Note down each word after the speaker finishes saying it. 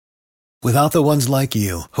Without the ones like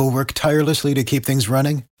you, who work tirelessly to keep things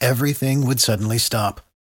running, everything would suddenly stop.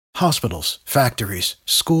 Hospitals, factories,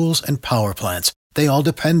 schools, and power plants, they all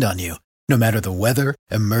depend on you. No matter the weather,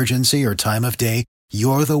 emergency, or time of day,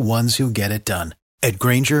 you're the ones who get it done. At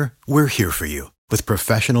Grainger, we're here for you with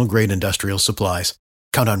professional-grade industrial supplies.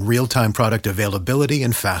 Count on real-time product availability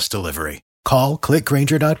and fast delivery. Call, click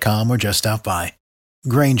Grainger.com, or just stop by.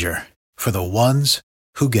 Grainger, for the ones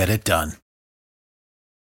who get it done.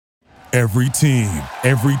 Every team,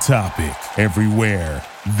 every topic, everywhere.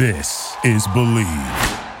 This is Believe.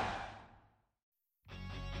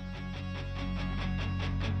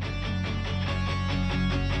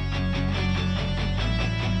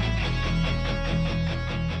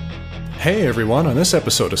 Hey everyone, on this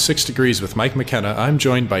episode of 6 Degrees with Mike McKenna, I'm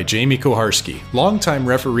joined by Jamie Koharski, longtime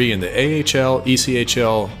referee in the AHL,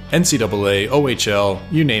 ECHL, NCAA, OHL,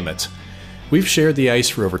 you name it. We've shared the ice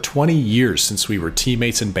for over 20 years since we were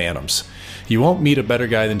teammates in Bantams. You won't meet a better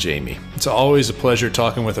guy than Jamie. It's always a pleasure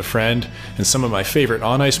talking with a friend, and some of my favorite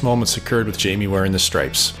on-ice moments occurred with Jamie wearing the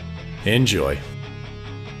stripes. Enjoy.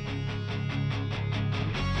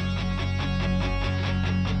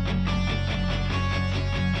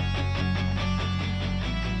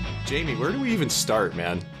 Jamie, where do we even start,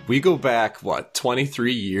 man? We go back,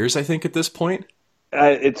 23 years, I think, at this point?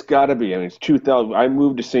 It's got to be. I mean, it's 2000. I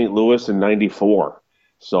moved to St. Louis in '94,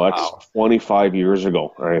 so that's 25 years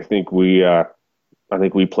ago. I think we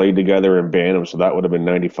played together in Bantam, so that would have been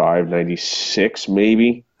 95, 96,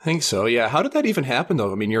 maybe. I think so, yeah. How did that even happen,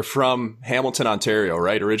 though? I mean, you're from Hamilton, Ontario,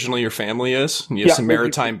 right? Originally, your family is? And you have some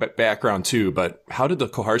maritime background, too, but how did the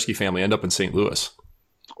Koharski family end up in St. Louis?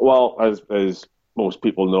 Well, as most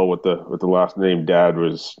people know, with the last name, Dad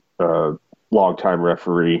was a longtime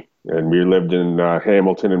referee, and we lived in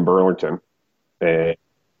Hamilton and Burlington. And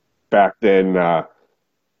back then,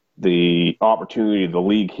 the opportunity, the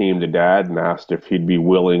league came to Dad and asked if he'd be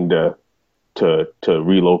willing to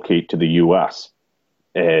relocate to the U.S.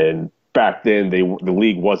 And back then, the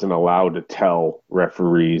league wasn't allowed to tell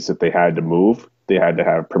referees that they had to move. They had to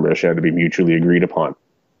have permission, had to be mutually agreed upon.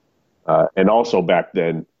 And also back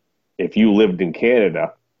then, if you lived in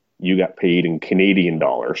Canada, you got paid in Canadian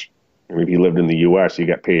dollars. And if you lived in the U.S., you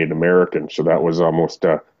got paid in American. So that was almost,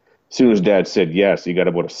 as soon as Dad said yes, you got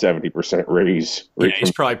about a 70% raise. Yeah,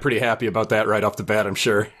 he's probably pretty happy about that right off the bat, I'm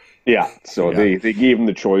sure. Yeah, so They gave him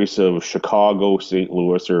the choice of Chicago, St.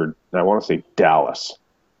 Louis, or I want to say Dallas.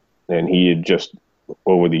 And he had just,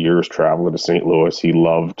 over the years, traveled to St. Louis. He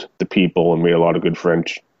loved the people and made a lot of good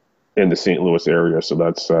friends in the St. Louis area. So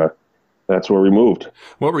that's where we moved.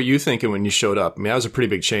 What were you thinking when you showed up? I mean, that was a pretty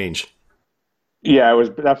big change. Yeah, it was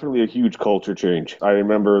definitely a huge culture change. I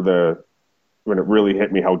remember when it really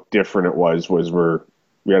hit me how different it was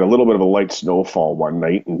we had a little bit of a light snowfall one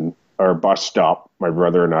night, and our bus stop, my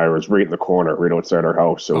brother and I, was right in the corner, right outside our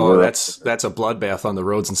house. So that's a bloodbath on the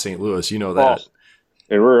roads in St. Louis. You know that.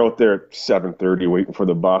 And we're out there at 7:30 waiting for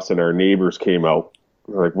the bus, and our neighbors came out.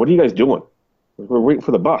 We're like, "What are you guys doing?" We're waiting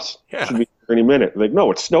for the bus. Yeah. Should be here any minute. Like, no,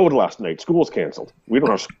 it snowed last night. School's canceled. We don't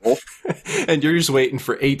have school. And you're just waiting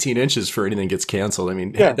for 18 inches for anything gets canceled. I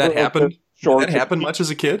mean, did that happen? Did that happen much as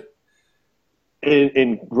a kid?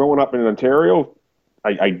 In growing up in Ontario,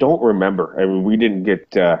 I don't remember. I mean, we didn't get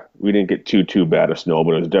too bad of snow,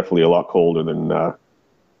 but it was definitely a lot colder than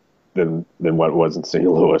what it was in St.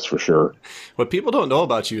 Louis, for sure. What people don't know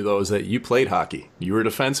about you, though, is that you played hockey. You were a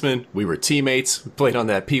defenseman. We were teammates. We played on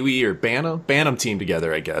that Pee Wee or Bantam team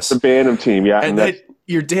together, I guess. The Bantam team, yeah. And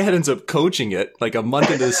your dad ends up coaching it like a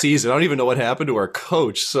month into the season. I don't even know what happened to our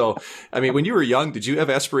coach. So, I mean, when you were young, did you have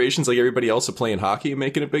aspirations like everybody else of playing hockey and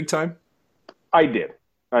making it big time? I did,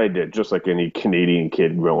 just like any Canadian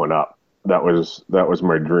kid growing up. That was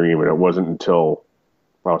my dream, and it wasn't until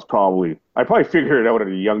I probably figured it out at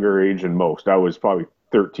a younger age than most. I was probably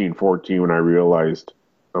 13, 14 when I realized,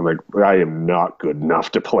 I'm like, I am not good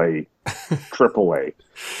enough to play AAA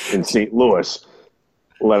in St. Louis,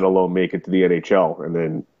 let alone make it to the NHL. And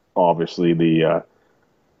then obviously the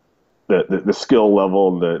skill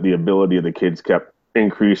level and the ability of the kids kept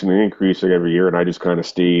increasing and increasing every year, and I just kind of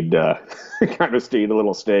stayed a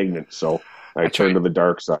little stagnant. So I turned to the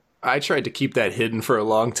dark side. I tried to keep that hidden for a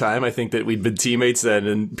long time. I think that we'd been teammates then,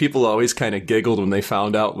 and people always kind of giggled when they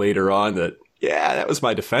found out later on that, yeah, that was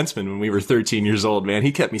my defenseman when we were 13 years old, man.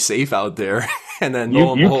 He kept me safe out there. And then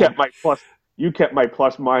you kept my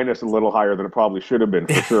plus minus a little higher than it probably should have been,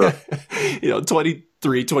 for sure.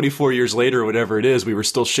 23, 24 years later, whatever it is, we were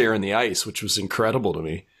still sharing the ice, which was incredible to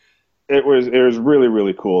me. It was really,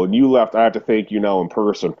 really cool. And you left, I have to thank you now in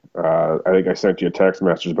person. I think I sent you a text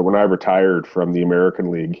message, but when I retired from the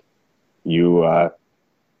American League, you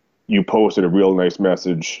you posted a real nice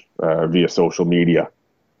message via social media,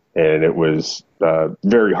 and it was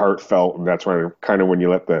very heartfelt. And that's when you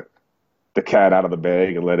let the cat out of the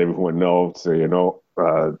bag and let everyone know. Say,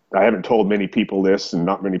 I haven't told many people this, and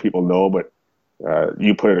not many people know, but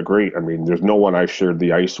you put it great. I mean, there's no one I shared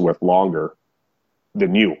the ice with longer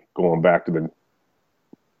than you. Going back to when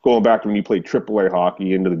you played AAA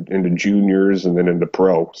hockey into juniors and then into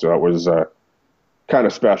pro. So it was kind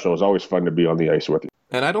of special. It was always fun to be on the ice with you.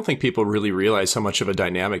 And I don't think people really realize how much of a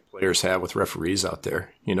dynamic players have with referees out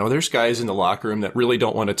there. There's guys in the locker room that really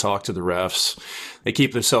don't want to talk to the refs. They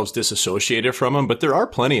keep themselves disassociated from them. But there are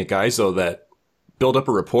plenty of guys, though, that build up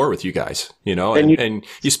a rapport with you guys, and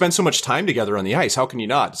you spend so much time together on the ice. How can you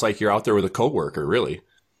not? It's like you're out there with a coworker, really.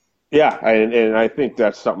 Yeah. And I think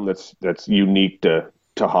that's something that's unique to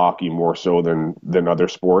hockey more so than other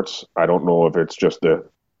sports. I don't know if it's just the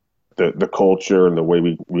culture and the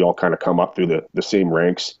way we all kind of come up through the same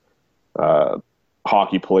ranks.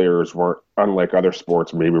 Hockey players weren't, unlike other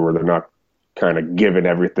sports, maybe where they're not kind of given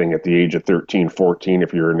everything at the age of 13, 14.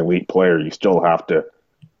 If you're an elite player, you still have to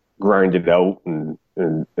grind it out and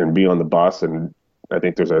be on the bus. And I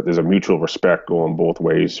think there's a mutual respect going both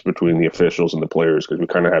ways between the officials and the players, because we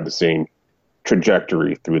kind of have the same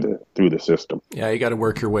trajectory through the system. Yeah, you got to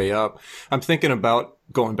work your way up. I'm thinking about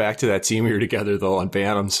going back to that team we were together, though, on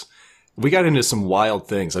Bantams. We got into some wild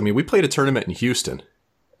things. I mean, we played a tournament in Houston.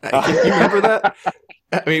 Can you remember that?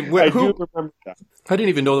 I mean, I do remember that. I didn't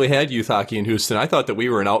even know we had youth hockey in Houston. I thought that we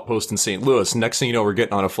were an outpost in St. Louis. Next thing you know, we're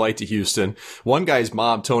getting on a flight to Houston. One guy's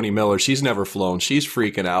mom, Tony Miller, she's never flown. She's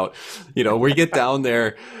freaking out. We get down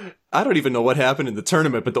there. I don't even know what happened in the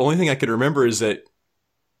tournament, but the only thing I can remember is that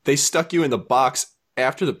they stuck you in the box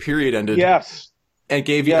after the period ended. Yes. And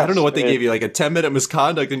gave you, I don't know what they gave you, like a 10-minute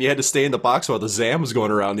misconduct, and you had to stay in the box while the Zam was going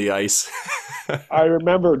around the ice. I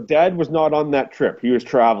remember Dad was not on that trip. He was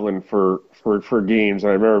traveling for games.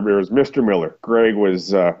 And I remember it was Mr. Miller. Greg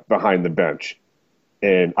was behind the bench.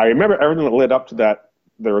 And I remember everything that led up to that.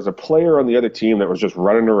 There was a player on the other team that was just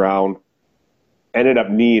running around, ended up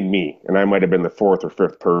kneeing me. And I might have been the fourth or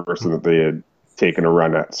fifth person that they had taken a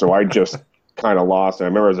run at. So I just kind of lost. And I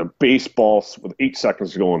remember it was a baseball with 8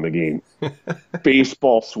 seconds to go in the game.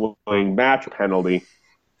 Baseball swing, match penalty,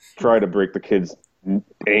 try to break the kid's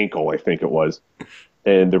ankle, I think it was.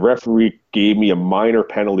 And the referee gave me a minor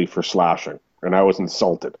penalty for slashing, and I was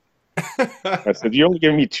insulted. I said, "You only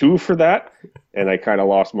giving me 2 for that?" And I kind of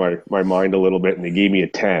lost my mind a little bit, and they gave me a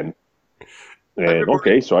 10. And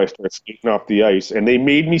okay, so I started skating off the ice, and they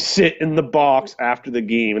made me sit in the box after the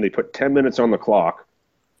game, and they put 10 minutes on the clock.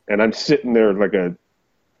 And I'm sitting there like a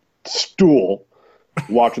stool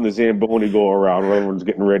watching the Zamboni go around while everyone's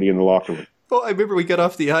getting ready in the locker room. Well, I remember we got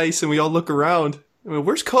off the ice and we all look around. I mean,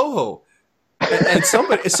 where's Coho? And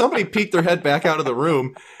somebody peeked their head back out of the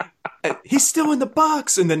room. And he's still in the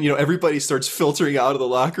box. And then, everybody starts filtering out of the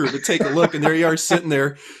locker room to take a look. And there you are sitting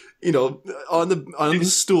there, on the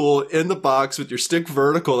stool in the box with your stick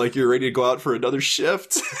vertical, like you're ready to go out for another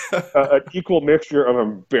shift. An equal mixture of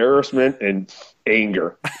embarrassment and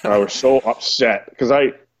anger. I was so upset because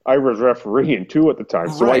I was refereeing too at the time,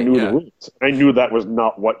 so right, I knew the rules. I knew that was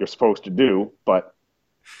not what you're supposed to do. But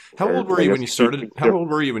how old were you when you started? How old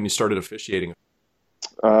were you when you started officiating?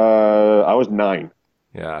 I was 9.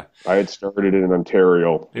 Yeah, I had started in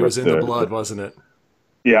Ontario. It was in the blood, wasn't it?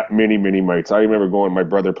 Yeah, many mites. I remember going. My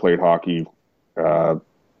brother played hockey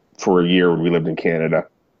for a year when we lived in Canada,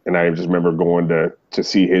 and I just remember going to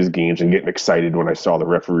see his games and getting excited when I saw the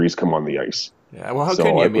referees come on the ice. Yeah, well, how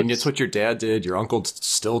can you? I mean, it's what your dad did. Your uncle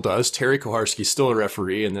still does. Terry Koharski's still a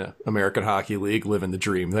referee in the American Hockey League, living the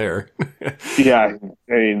dream there. Yeah,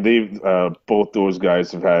 I mean, they've both those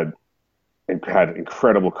guys have had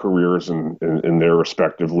incredible careers in their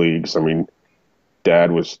respective leagues. I mean,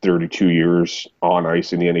 Dad was 32 years on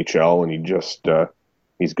ice in the NHL, and he just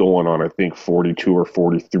he's going on, I think, 42 or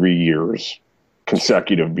 43 years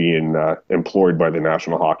consecutive being employed by the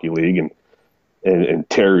National Hockey League, and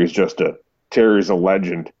Terry's a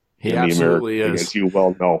legend in the American League, as you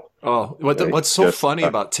well know. Oh, what's so funny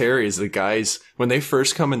about Terry is the guys, when they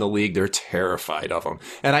first come in the league, they're terrified of him.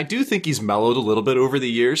 And I do think he's mellowed a little bit over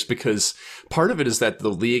the years, because part of it is that the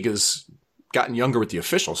league has gotten younger with the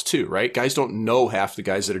officials too, right? Guys don't know half the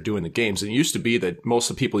guys that are doing the games. And it used to be that most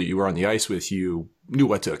of the people you were on the ice with, you knew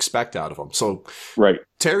what to expect out of them. So right.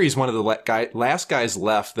 Terry's one of the last guys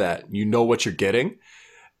left that you know what you're getting.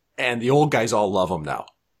 And the old guys all love him now.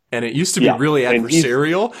 And it used to be really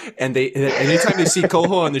adversarial. And anytime they see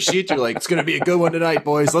Coho on the sheet, you're like, it's going to be a good one tonight,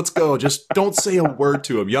 boys. Let's go. Just don't say a word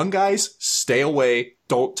to him. Young guys, stay away.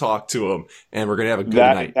 Don't talk to him. And we're going to have a good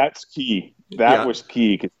night. That's key. That was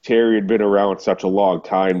key because Terry had been around such a long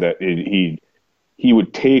time that he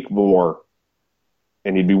would take more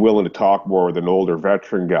and he'd be willing to talk more with an older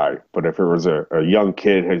veteran guy. But if it was a young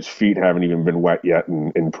kid, his feet haven't even been wet yet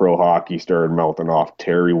in pro hockey, started mouthing off,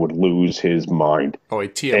 Terry would lose his mind. Oh,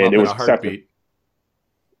 he'd tee him up in a heartbeat.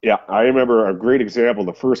 Yeah, I remember a great example.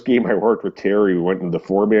 The first game I worked with Terry, we went into the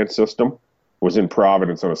four-man system, was in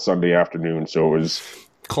Providence on a Sunday afternoon. So it was...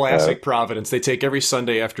 Classic Providence. They take every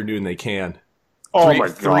Sunday afternoon they can. Oh, my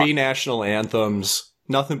God. 3 national anthems.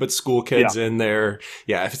 Nothing but school kids in there.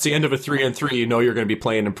 Yeah, if it's the end of a 3-on-3, you know you're going to be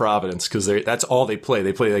playing in Providence because that's all they play.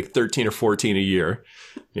 They play like 13 or 14 a year.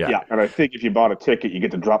 Yeah, and I think if you bought a ticket, you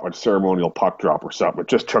get to drop a ceremonial puck drop or something. It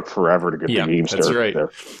just took forever to get the game started. That's right.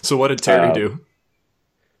 There. So what did Terry do?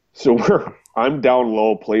 So I'm down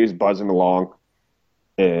low, plays buzzing along,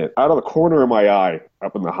 and out of the corner of my eye,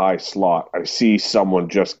 up in the high slot, I see someone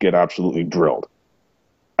just get absolutely drilled.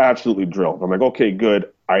 Absolutely drilled. I'm like, okay,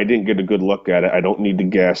 good. I didn't get a good look at it. I don't need to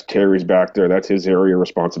guess. Terry's back there. That's his area of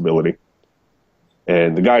responsibility.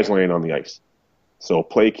 And the guy's laying on the ice. So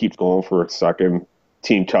play keeps going for a second.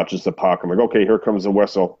 Team touches the puck. I'm like, okay, here comes the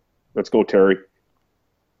whistle. Let's go, Terry.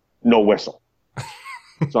 No whistle.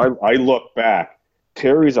 So I look back.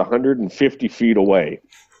 Terry's 150 feet away,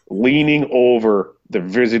 leaning over the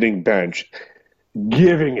visiting bench,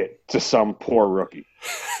 giving it to some poor rookie.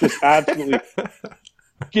 Just absolutely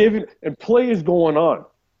giving, and play is going on.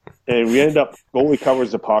 And we end up, goalie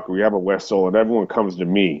covers the puck, we have a whistle, and everyone comes to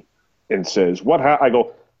me and says, I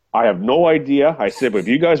go, I have no idea. I said, but if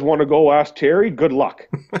you guys want to go ask Terry, good luck.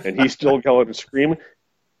 And he's still yelling and screaming,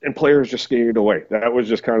 and players just skated away. That was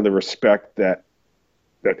just kind of the respect that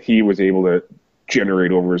he was able to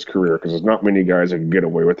generate over his career, because there's not many guys that can get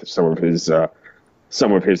away with some of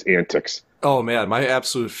his antics. Oh man, my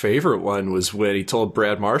absolute favorite one was when he told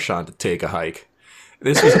Brad Marchand to take a hike.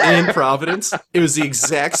 This was in Providence. It was the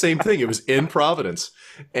exact same thing. It was in Providence.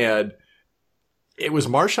 And it was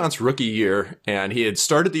Marchand's rookie year, and he had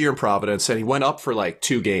started the year in Providence, and he went up for like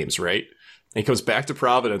 2 games, right? And he comes back to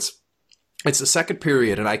Providence. It's the second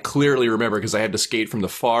period, and I clearly remember because I had to skate from the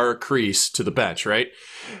far crease to the bench, right?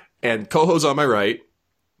 And Coho's on my right.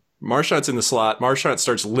 Marchand's in the slot. Marchand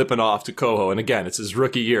starts lipping off to Coho, and again, it's his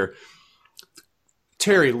rookie year.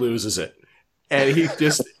 Terry loses it. And he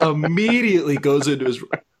just immediately goes into his...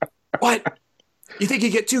 What? You think you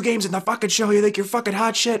get 2 games in the fucking show? You think you're fucking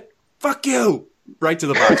hot shit? Fuck you! Right to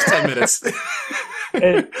the box, 10 minutes.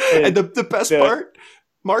 and the best part,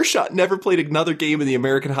 Marchand never played another game in the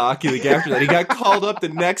American Hockey League after that. He got called up the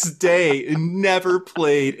next day and never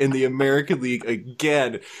played in the American League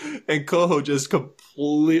again. And Coho just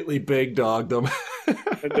completely big dogged him.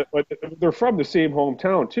 But they're from the same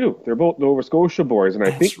hometown too. They're both Nova Scotia boys, and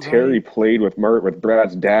I think Terry played with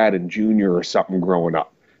Brad's dad and junior or something growing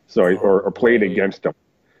up. So or played against him.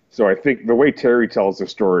 So I think the way Terry tells the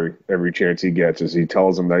story every chance he gets is he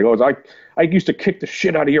tells him that he goes, I used to kick the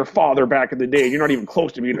shit out of your father back in the day. You're not even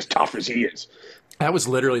close to being as tough as he is. That was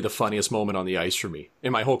literally the funniest moment on the ice for me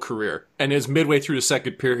in my whole career. And it's midway through the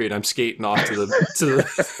second period, I'm skating off to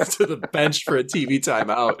the bench for a TV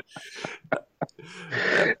timeout. But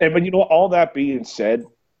all that being said,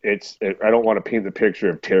 I don't want to paint the picture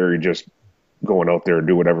of Terry just going out there and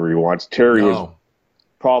do whatever he wants. Terry was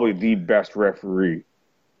probably the best referee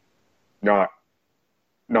not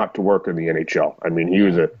to work in the NHL. I mean,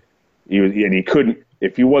 he couldn't,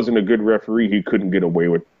 if he wasn't a good referee, he couldn't get away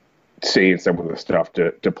with saying some of the stuff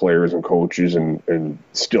to players and coaches and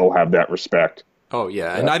still have that respect. Oh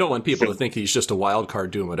yeah. And I don't want people to think he's just a wild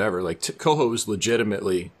card doing whatever. Like Coho is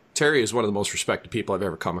legitimately, Terry is one of the most respected people I've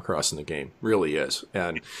ever come across in the game. Really is.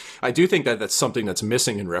 And I do think that that's something that's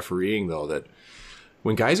missing in refereeing though, that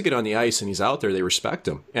when guys get on the ice and he's out there, they respect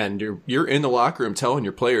him. And you're in the locker room telling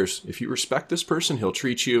your players, if you respect this person, he'll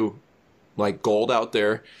treat you like gold out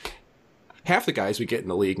there. Half the guys we get in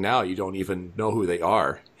the league now, you don't even know who they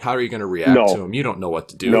are. How are you going to react to them? You don't know what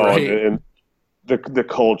to do, right? And the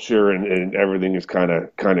culture and everything has kind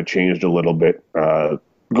of changed a little bit.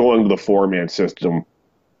 Going to the 4-man system,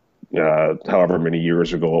 however many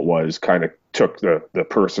years ago it was, kind of took the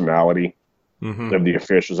personality of the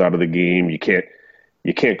officials out of the game. You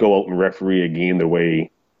can't go out and referee a game the way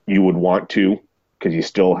you would want to, because you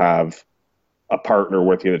still have a partner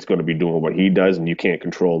with you that's going to be doing what he does, and you can't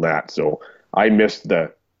control that. So I miss the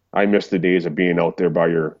days of being out there by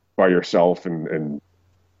yourself and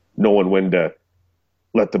knowing when to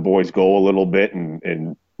let the boys go a little bit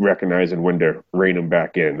and recognizing when to rein them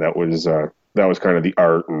back in. That was that was kind of the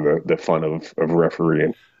art and the fun of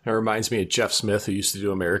refereeing. It reminds me of Jeff Smith, who used to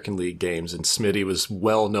do American League games, and Smitty was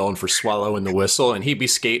well known for swallowing the whistle, and he'd be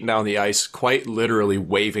skating down the ice, quite literally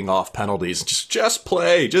waving off penalties. Just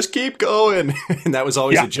play, just keep going. And that was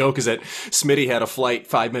always a joke, is that Smitty had a flight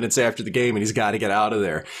 5 minutes after the game, and he's got to get out of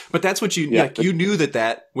there. But that's what you knew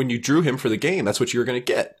that when you drew him for the game, that's what you were going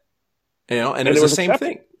to get. And it was the same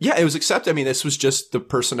thing. Yeah, it was accepted. I mean, this was just the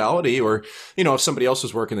personality, or, if somebody else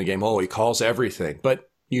was working the game, he calls everything. But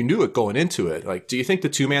you knew it going into it. Like, do you think the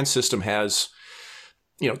 2-man system has,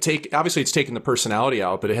 obviously it's taken the personality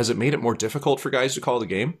out, but has it made it more difficult for guys to call the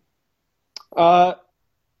game? No,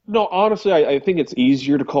 honestly, I think it's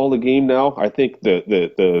easier to call the game now. I think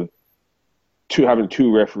the having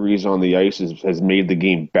 2 referees on the ice has made the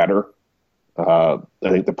game better. I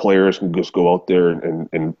think the players can just go out there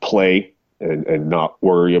and play and not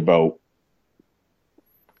worry about,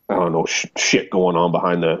 I don't know, shit going on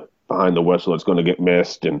behind the whistle that's going to get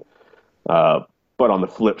missed. And but on the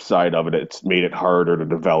flip side of it, it's made it harder to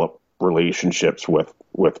develop relationships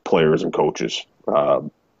with players and coaches.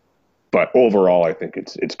 But overall, I think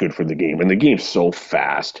it's good for the game. And the game's so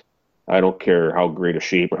fast. I don't care how great a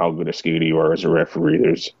shape or how good a skater you are as a referee.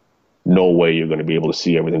 There's no way you're going to be able to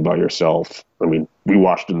see everything by yourself. I mean, we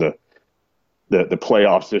watched in the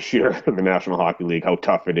playoffs this year in the National Hockey League how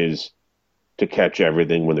tough it is to catch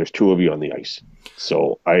everything when there's 2 of you on the ice.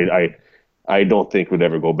 So I don't think we'd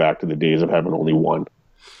ever go back to the days of having only 1.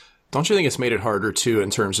 Don't you think it's made it harder, too, in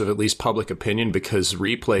terms of at least public opinion, because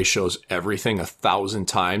replay shows everything 1,000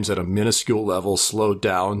 times at a minuscule level, slowed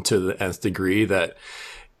down to the nth degree, that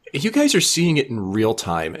you guys are seeing it in real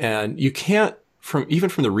time, and you can't, even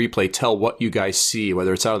from the replay, tell what you guys see,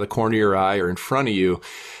 whether it's out of the corner of your eye or in front of you.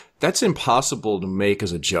 That's impossible to make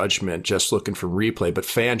as a judgment just looking for replay, but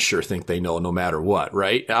fans sure think they know no matter what,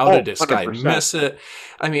 right? How did this 100%. Guy miss it?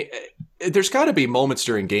 I mean, there's got to be moments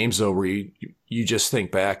during games, though, where you just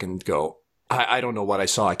think back and go, I don't know what I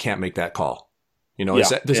saw. I can't make that call. Does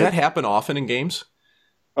that happen often in games?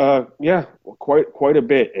 Yeah, quite a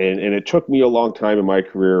bit. And it took me a long time in my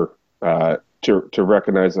career to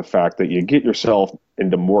recognize the fact that you get yourself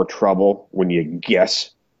into more trouble when you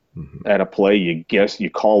guess at a play. You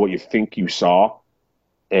call what you think you saw,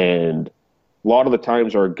 and a lot of the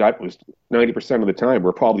times our gut was 90% of the time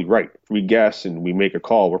we're probably right. If we guess and we make a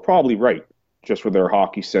call, we're probably right, just with our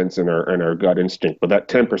hockey sense and our gut instinct. But that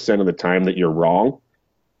 10% of the time that you're wrong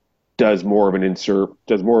does more of a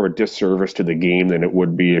disservice to the game than it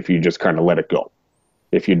would be if you just kind of let it go.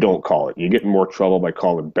 If you don't call it, you get in more trouble by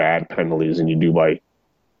calling bad penalties than you do by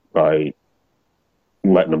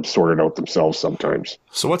letting them sort it out themselves sometimes.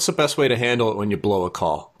 So what's the best way to handle it when you blow a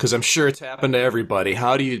call? Because I'm sure it's happened to everybody.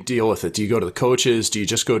 How do you deal with it? Do you go to the coaches? Do you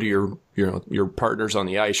just go to your partners on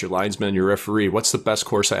the ice, your linesman, your referee? What's the best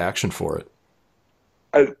course of action for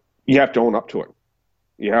it? You have to own up to it.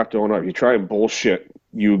 You have to own up. You try and bullshit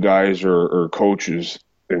you guys or coaches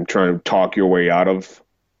and try and talk your way out of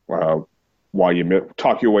why you didn't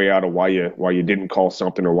call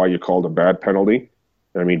something or why you called a bad penalty.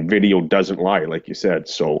 I mean, video doesn't lie, like you said.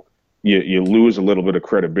 So you lose a little bit of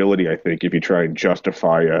credibility, I think, if you try and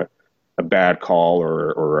justify a bad call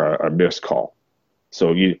or a missed call.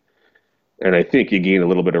 And I think you gain a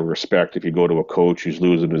little bit of respect if you go to a coach who's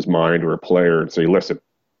losing his mind or a player and say, listen,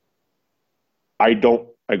 I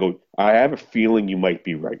have a feeling you might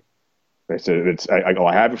be right. I said,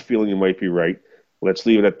 I have a feeling you might be right. Let's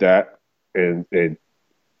leave it at that. And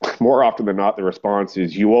more often than not, the response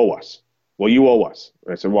is, you owe us. Well, you owe us.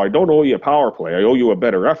 I said, well, I don't owe you a power play. I owe you a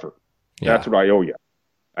better effort. Yeah. That's what I owe you.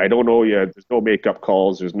 I don't owe you. There's no makeup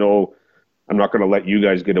calls. I'm not going to let you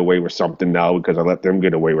guys get away with something now because I let them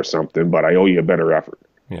get away with something, but I owe you a better effort.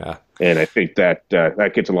 Yeah. And I think that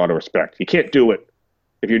gets a lot of respect. You can't do it.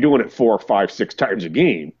 If you're doing it 4, 5, 6 times a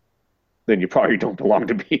game, then you probably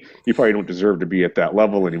don't deserve to be at that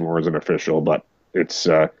level anymore as an official, but it's,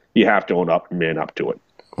 you have to own up and man up to it.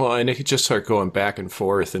 Well, and it could just start going back and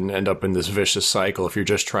forth and end up in this vicious cycle. If you're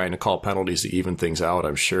just trying to call penalties to even things out,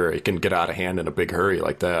 I'm sure it can get out of hand in a big hurry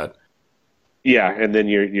like that. Yeah, and then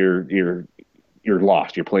you're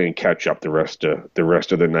lost. You're playing catch up the rest of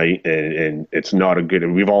the night, and it's not a good.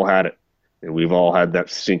 And we've all had it, and we've all had that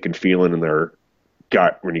sinking feeling in their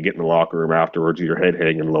gut when you get in the locker room afterwards, with your head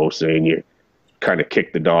hanging low, saying you kind of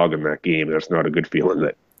kicked the dog in that game. That's not a good feeling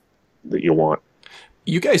that you want.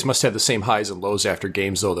 You guys must have the same highs and lows after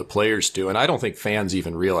games, though, that players do, and I don't think fans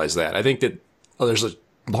even realize that. I think that there's a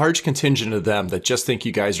large contingent of them that just think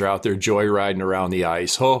you guys are out there joyriding around the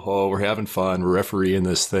ice. Ho, ho, we're having fun. We're refereeing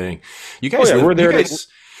this thing. You guys,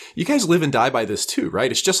 you guys live and die by this too, right?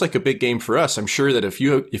 It's just like a big game for us. I'm sure that if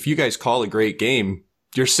you guys call a great game,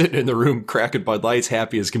 you're sitting in the room cracking Bud Lights,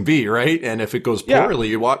 happy as can be, right? And if it goes poorly,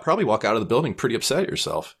 you probably walk out of the building pretty upset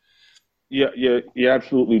yourself. Yeah, you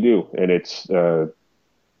absolutely do. And it's,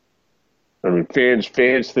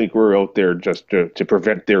 fans think we're out there just to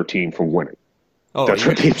prevent their team from winning. Oh, that's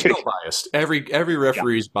what they think. Biased. Every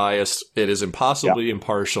referee is biased. It is impossibly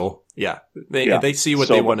impartial. Yeah, they see what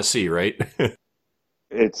they want to see, right?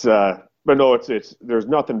 It's but no, it's there's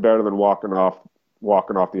nothing better than walking off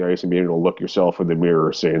the ice and being able to look yourself in the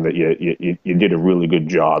mirror, saying that you did a really good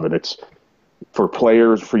job. And it's for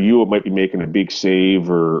players, for you, it might be making a big save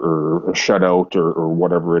or a shutout or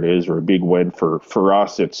whatever it is, or a big win. For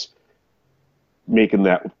us, it's making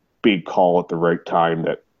that big call at the right time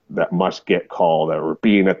that must get called, or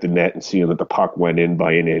being at the net and seeing that the puck went in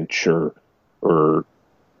by an inch, or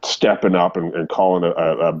stepping up and calling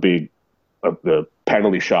a big the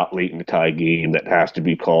penalty shot late in the tie game that has to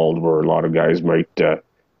be called, where a lot of guys might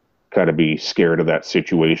kind of be scared of that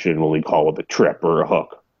situation when we call it a trip or a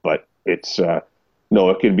hook. But it's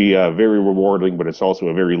it can be very rewarding, but it's also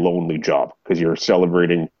a very lonely job because you're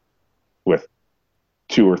celebrating with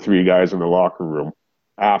 2 or 3 guys in the locker room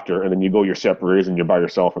after, and then you go your separate ways and you're by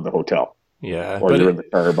yourself in the hotel. Yeah, or you're in the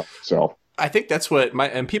car by yourself. I think that's what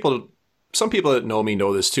some people that know me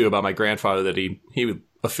know this too about my grandfather, that he would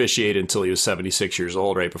officiate until he was 76 years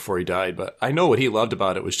old, right before he died. But I know what he loved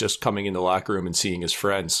about it was just coming in the locker room and seeing his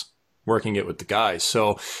friends, working it with the guys.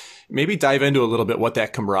 So maybe dive into a little bit what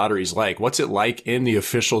that camaraderie is like. What's it like in the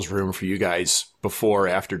officials' room for you guys before,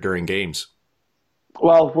 after, during games?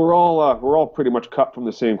 Well, we're all pretty much cut from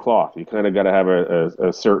the same cloth. You kind of got to have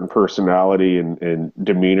a certain personality and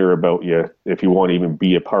demeanor about you if you want to even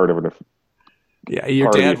be a part of it. Yeah,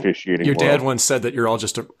 your dad once said that you're all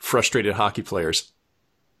just frustrated hockey players.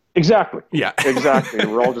 Exactly. Yeah, exactly.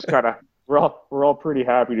 And we're all just kind of we're all pretty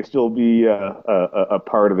happy to still be a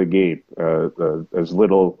part of the game,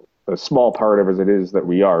 a small part of as it is that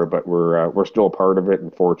we are, but we're still a part of it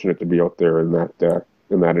and fortunate to be out there in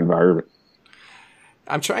that environment.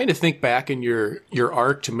 I'm trying to think back in your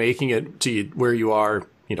arc to making it to where you are,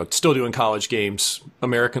 still doing college games,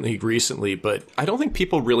 American League recently, but I don't think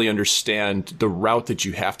people really understand the route that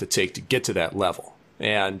you have to take to get to that level.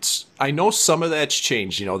 And I know some of that's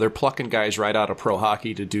changed. They're plucking guys right out of pro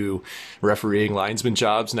hockey to do refereeing linesman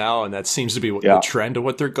jobs now, and that seems to be the trend of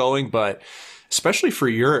what they're going. But especially for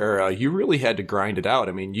your era, you really had to grind it out.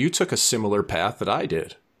 I mean, you took a similar path that I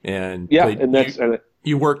did. And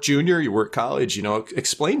you worked junior, you worked college,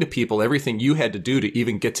 explain to people everything you had to do to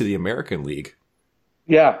even get to the American League.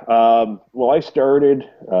 Yeah. Well, I started,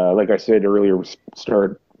 like I said earlier,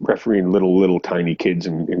 started refereeing little tiny kids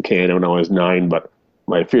in Canada when I was 9, but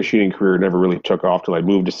my officiating career never really took off till I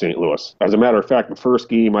moved to St. Louis. As a matter of fact, the first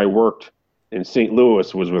game I worked in St.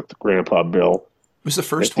 Louis was with Grandpa Bill. It was the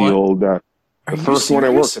first one? The first one I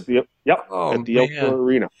worked at the outdoor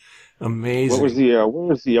arena. Amazing. What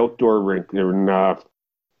was the outdoor rink? There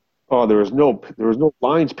was no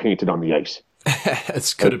lines painted on the ice.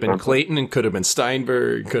 It could have been Clayton, and could have been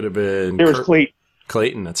Steinberg, could have been... It was Clayton.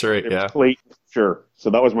 Clayton, that's right, It was Clayton, sure. So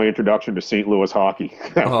that was my introduction to St. Louis hockey.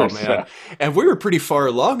 Man. And we were pretty far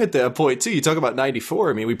along at that point, too. You talk about 94.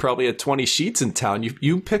 I mean, we probably had 20 sheets in town.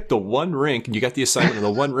 You picked the one rink, and you got the assignment of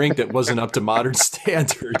the one rink that wasn't up to modern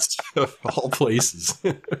standards of all places.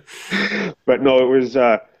 But no, it was...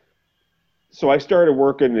 So I started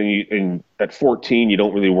working, and at 14, you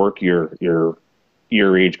don't really work your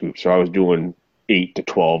age group. So I was doing 8 to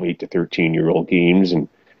 12, 8 to 13-year-old games, and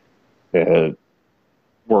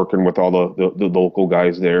working with all the local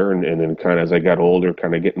guys there. And then kind of as I got older,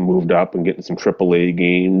 kind of getting moved up and getting some AAA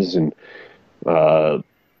games and going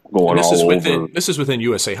all over. This is within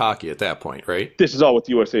USA Hockey at that point, right? This is all with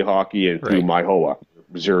USA Hockey and through MIHOA,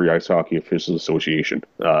 Missouri Ice Hockey Officials Association,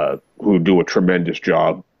 who do a tremendous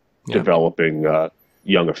job developing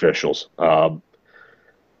young officials. And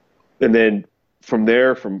then from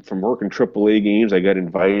there, from working AAA games, I got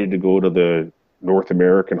invited to go to the North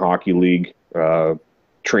American Hockey League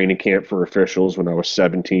training camp for officials when I was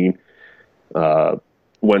 17.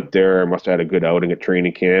 Went there, I must have had a good outing at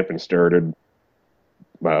training camp, and started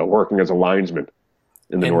working as a linesman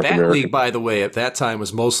in the North American. And that league, by the way, at that time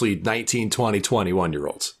was mostly 19, 20,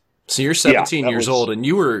 21-year-olds. So you're 17 years old, and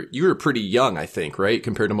you were pretty young, I think, right,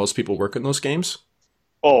 compared to most people working those games?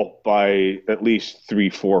 Oh, by at least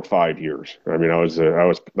 3, 4, 5 years. I mean, I was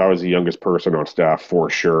the youngest person on staff for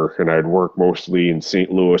sure, and I'd worked mostly in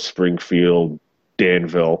St. Louis, Springfield,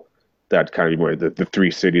 Danville. That kind of the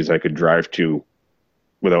 3 cities I could drive to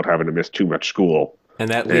without having to miss too much school. And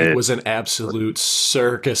that league was an absolute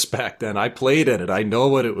circus back then. I played in it. I know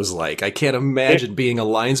what it was like. I can't imagine being a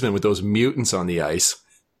linesman with those mutants on the ice.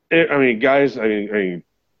 I mean, guys, I mean,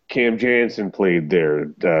 Cam Jansen played there.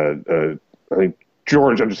 I think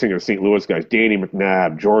George, I'm just thinking of St. Louis guys, Danny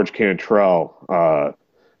McNabb, George Cantrell. I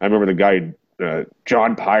remember the guy,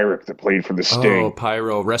 John Pyrick, that played for the Sting. Oh,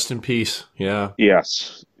 Pyro, rest in peace. Yeah.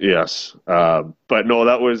 Yes, yes. But no,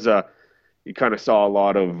 that was you kind of saw a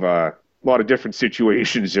lot of different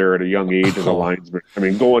situations there at a young age as a linesman. I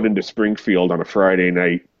mean, going into Springfield on a Friday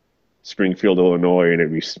night, Springfield, Illinois, and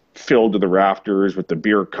it'd be filled to the rafters with the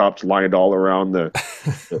beer cups lined all around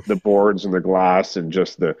the boards and the glass, and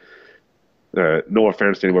just no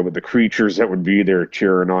offense to anyone, but the creatures that would be there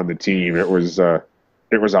cheering on the team. It was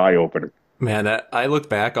eye opening. Man, I look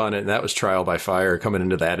back on it, and that was trial by fire coming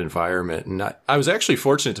into that environment. And I was actually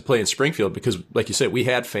fortunate to play in Springfield because, like you said, we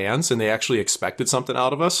had fans, and they actually expected something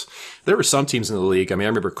out of us. There were some teams in the league. I mean, I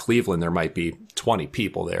remember Cleveland, there might be 20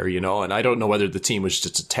 people there, and I don't know whether the team was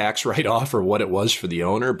just a tax write-off or what it was for the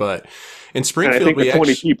owner, but in Springfield, and I think the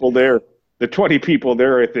 20 people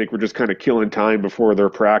there, I think, were just kind of killing time before their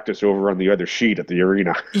practice over on the other sheet at the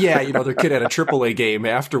arena. Yeah, their kid had a AAA game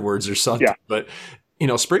afterwards or something, yeah. But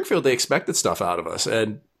Springfield, they expected stuff out of us,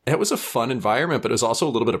 and it was a fun environment, but it was also a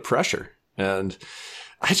little bit of pressure. And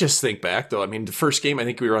I just think back, though, I mean, the first game, I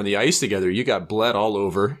think we were on the ice together. You got bled all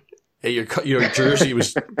over. Your jersey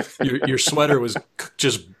was, your sweater was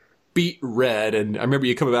just beet red. And I remember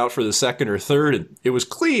you coming out for the second or third, and it was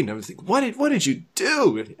clean. I was thinking, what did you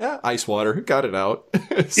do? And, yeah, ice water, got it out.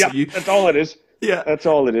 So yeah, that's all it is. Yeah, that's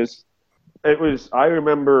all it is. I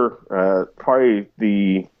remember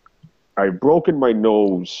I've broken my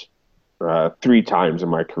nose 3 times in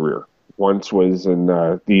my career. Once was in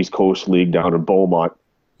the East Coast League down in Beaumont,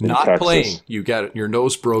 in Not Texas. Playing. You got your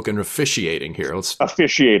nose broken officiating here.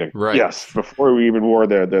 Officiating, right? Yes, before we even wore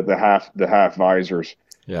the half visors.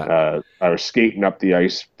 Yeah. I was skating up the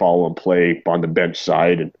ice, following play on the bench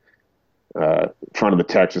side, and in front of the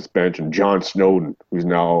Texas bench, and John Snowden, who's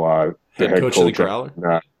now the head coach of the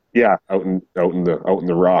Growler. Yeah, out in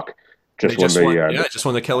the Rock. Just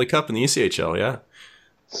won the Kelly Cup in the ECHL, yeah.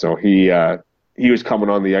 So he was coming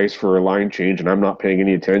on the ice for a line change, and I'm not paying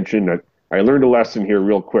any attention. I learned a lesson here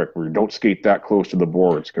real quick, where you don't skate that close to the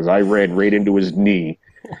boards, because I ran right into his knee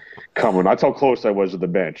coming. That's how close I was to the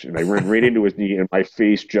bench, and I ran right into his knee, and my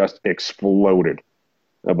face just exploded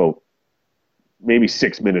about maybe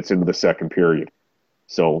 6 minutes into the second period.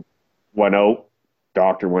 So went out,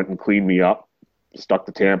 doctor went and cleaned me up, stuck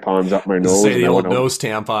the tampons up my nose. Say the old nose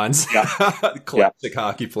tampons. Yeah. Classic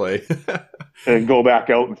hockey play. And go back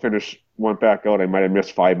out and went back out. I might have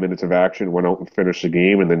missed 5 minutes of action, went out and finished the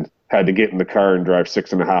game, and then had to get in the car and drive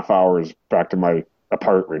 6.5 hours back to my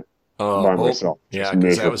apartment by myself. Yeah,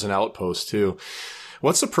 because that was an outpost too.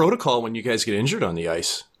 What's the protocol when you guys get injured on the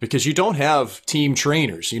ice? Because you don't have team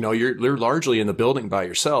trainers. You're largely in the building by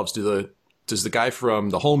yourselves. Does the guy from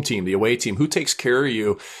the home team, the away team, who takes care of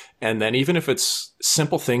you? And then even if it's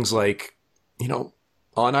simple things like,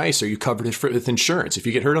 on ice, are you covered with insurance? If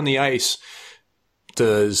you get hurt on the ice,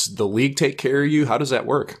 does the league take care of you? How does that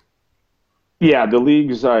work? Yeah, the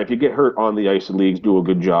leagues, if you get hurt on the ice, the leagues do a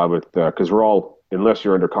good job with, because we're all, unless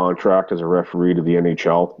you're under contract as a referee to the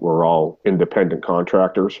NHL, we're all independent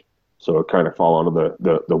contractors. So it kind of fall under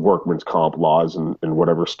the workman's comp laws in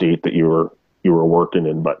whatever state that you were working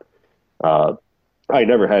in. But I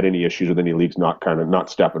never had any issues with any leagues not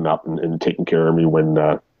stepping up and taking care of me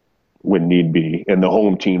when need be. And the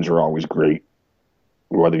home teams are always great.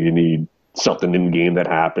 Whether you need something in game that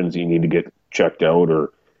happens, you need to get checked out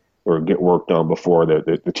or get worked on before,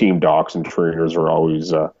 the team docs and trainers are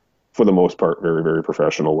always, for the most part, very, very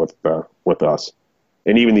professional with us.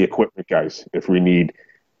 And even the equipment guys, if we need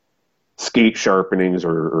skate sharpenings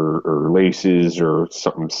or laces or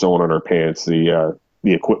something sewn on our pants, the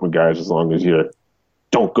equipment guys, as long as you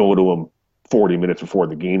don't go to them 40 minutes before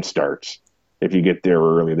the game starts, if you get there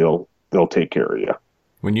early, they'll take care of you.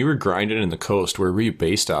 When you were grinding in the coast, where were you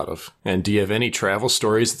based out of? And do you have any travel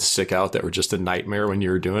stories that stick out that were just a nightmare when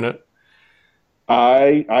you were doing it?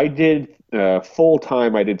 I did full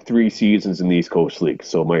time. I did 3 seasons in the East Coast League.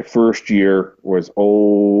 So my first year was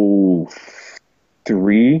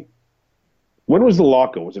 03. When was the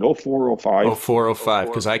lockout? Was it 04, 05? 04, 05,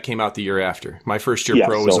 because I came out the year after. My first year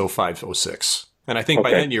pro was 05, 06. And I think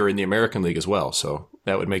by then you were in the American League as well, so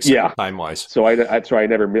that would make sense time-wise. So I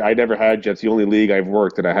never had Jets. The only league I've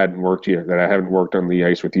worked that I haven't worked on the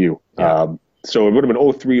ice with you. Yeah. So it would have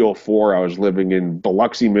been 03, 04. I was living in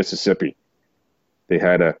Biloxi, Mississippi. They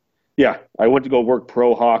had I went to go work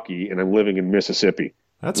pro hockey, and I'm living in Mississippi.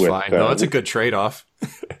 That's fine. No, that's a good trade-off.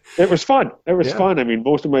 It was fun. Fun. I mean,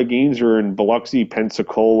 most of my games were in Biloxi,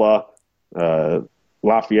 Pensacola,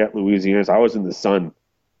 Lafayette, Louisiana. So I was in the sun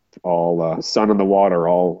all sun in the water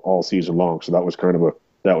all season long. So that was kind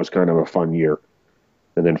of a fun year.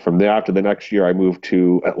 And then from there, after the next year, I moved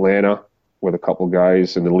to Atlanta with a couple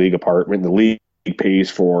guys in the league apartment. The league pays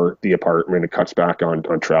for the apartment. It cuts back on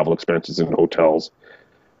travel expenses and hotels.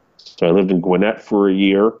 So I lived in Gwinnett for a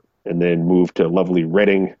year and then moved to lovely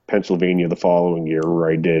Reading, Pennsylvania the following year,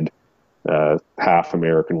 where I did half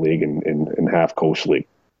American League and half Coast League.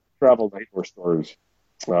 Travel nightmare stories.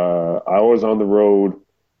 I was on the road.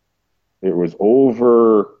 It was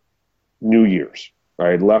over New Year's. I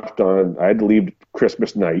had to leave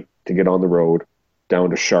Christmas night to get on the road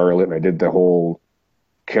down to Charlotte, and I did the whole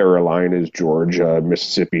Carolinas, Georgia,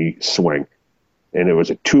 Mississippi swing. And it was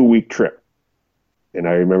a 2-week trip. And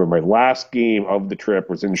I remember my last game of the trip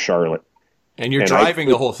was in Charlotte. And you're driving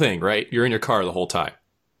the whole thing, right? You're in your car the whole time.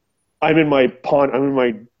 I'm in my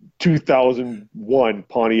 2001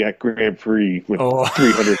 Pontiac Grand Prix with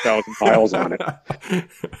 300,000 miles on it,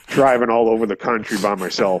 driving all over the country by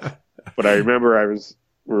myself. But I remember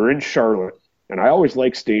we were in Charlotte, and I always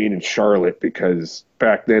liked staying in Charlotte because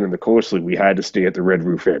back then in the Coast League, we had to stay at the Red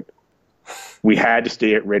Roof Inn. We had to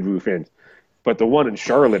stay at Red Roof Inn. But the one in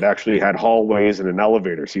Charlotte actually had hallways and an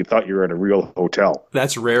elevator, so you thought you were at a real hotel.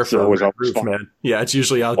 That's rare for a Red Roof, man. Yeah, it's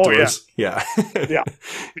usually outdoors. Oh, yeah. Yeah.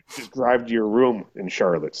 Just drive to your room in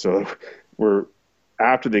Charlotte. So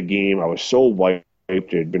after the game, I was so wiped.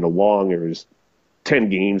 It had been it was 10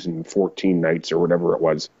 games and 14 nights or whatever it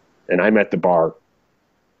was. And I'm at the bar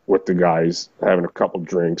with the guys having a couple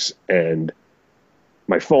drinks, and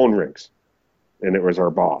my phone rings, and it was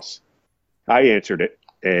our boss. I answered it.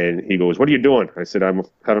 And he goes, "What are you doing?" I said, "I'm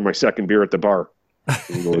having my second beer at the bar."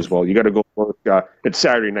 And he goes, "Well, you got to go work. It's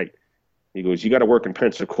Saturday night." He goes, "You got to work in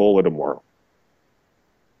Pensacola tomorrow."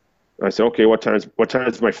 I said, "Okay, what time's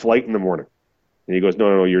my flight in the morning?" And he goes,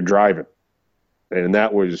 No, you're driving." And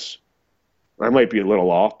that was, I might be a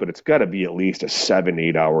little off, but it's got to be at least a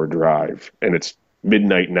 7-8 hour drive. And it's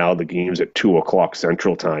midnight now. The game's at 2:00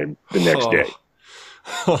 Central Time the next day.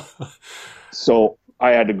 So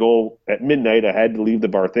I had to go at midnight. I had to leave the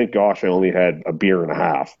bar. Thank gosh I only had a beer and a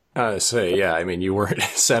half. I say, yeah. I mean, you weren't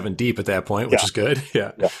 7 deep at that point, which is good.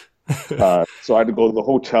 Yeah. So I had to go to the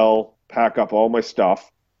hotel, pack up all my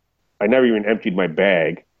stuff. I never even emptied my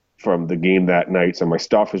bag from the game that night, so my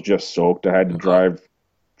stuff was just soaked. I had to drove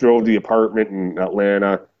to the apartment in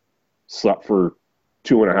Atlanta, slept for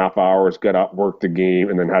 2.5 hours, got up, worked the game,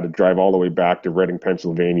 and then had to drive all the way back to Reading,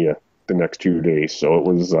 Pennsylvania the next 2 days. So it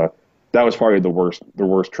was that was probably the worst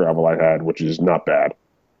travel I had, which is not bad.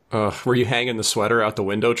 Were you hanging the sweater out the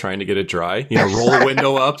window trying to get it dry? Roll the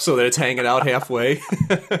window up so that it's hanging out halfway?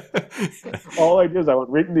 All I did is I went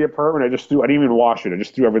right in the apartment. I didn't even wash it. I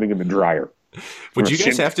just threw everything in the dryer. Would you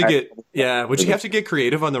guys have to get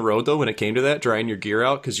creative on the road, though, when it came to that, drying your gear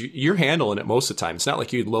out? Because you're handling it most of the time. It's not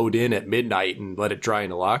like you'd load in at midnight and let it dry in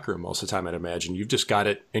the locker room most of the time, I'd imagine. You've just got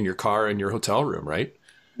it in your car in your hotel room, right?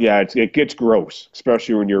 Yeah, it gets gross,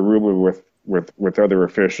 especially when you're rooming with other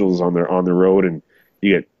officials on the road, and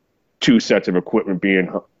you get 2 sets of equipment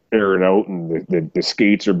being aired out, and the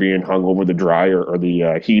skates are being hung over the dryer or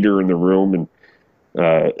the heater in the room, and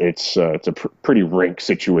it's a pretty rank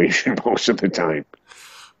situation most of the time.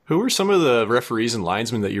 Who were some of the referees and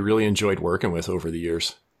linesmen that you really enjoyed working with over the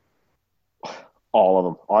years? All of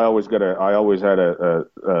them. I always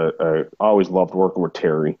loved working with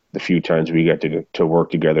Terry. The few times we got to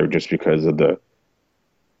work together, just because of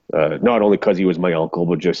not only because he was my uncle,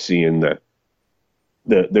 but just seeing the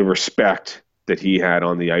respect that he had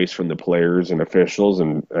on the ice from the players and officials,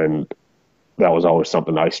 and that was always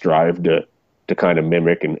something I strived to kind of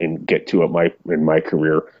mimic and get to in my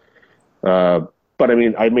career. But I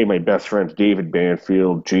mean, I made my best friends David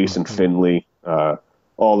Banfield, Jason Finley,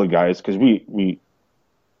 all the guys, because we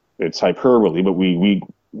it's hyperbole, but we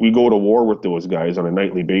go to war with those guys on a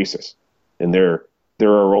nightly basis, and they're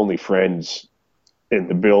our only friends in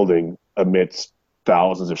the building amidst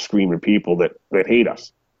thousands of screaming people that hate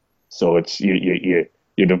us. So it's you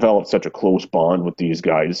develop such a close bond with these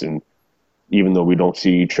guys, and even though we don't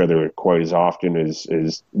see each other quite as often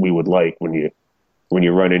as we would like, when you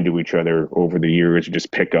run into each other over the years, you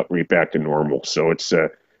just pick up right back to normal. So it's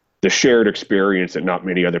the shared experience that not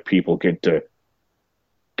many other people get to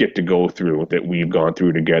go through, that we've gone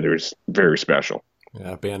through together, is very special.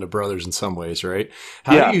 Yeah, band of brothers in some ways, right?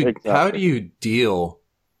 How do you deal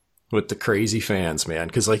with the crazy fans, man?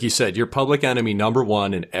 Because like you said, you're public enemy number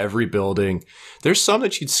one in every building. There's some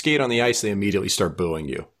that you'd skate on the ice, they immediately start booing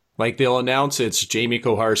you. Like they'll announce it's Jamie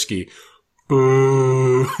Koharski.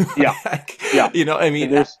 Boo. Yeah. Yeah. I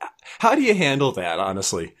mean, how do you handle that,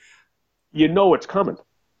 honestly? You know it's coming.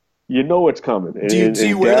 And, do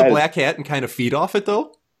you wear the black hat and kind of feed off it,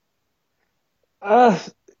 though? Uh,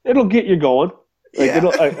 it'll get you going. Like Yeah.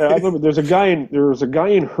 I remember there was a guy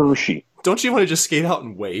in Hershey. Don't you want to just skate out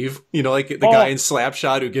and wave? Like the Oh, guy in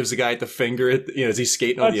Slapshot who gives the guy the finger as he's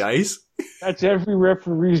skating on the that's ice that's every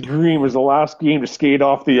referee's dream is the last game to skate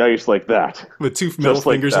off the ice like that. with two middle Just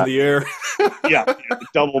like fingers in that. the air. Yeah,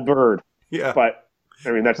 double bird. Yeah, But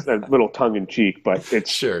I mean, that's a little tongue in cheek. But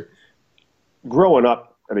it's sure. growing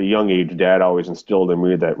up at a young age. Dad always instilled in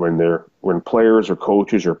me that when players or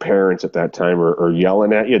coaches or parents at that time are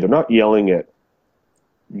yelling at you, they're not yelling at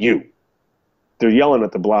you. They're yelling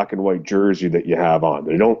at the black and white jersey that you have on.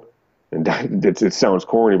 They don't. And it sounds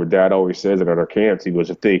corny, but Dad always says it at our camps. He goes,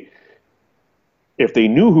 if they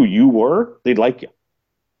knew who you were, they'd like you.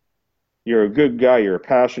 You're a good guy. You're a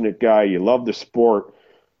passionate guy. You love the sport.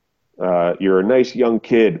 You're a nice young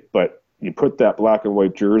kid, but you put that black and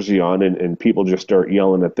white jersey on, and people just start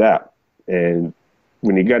yelling at that. And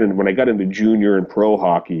when I got into junior and pro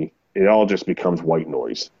hockey, it all just becomes white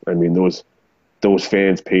noise. I mean, those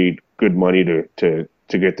fans paid good money to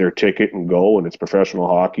get their ticket and go, and it's professional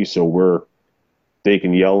hockey, so they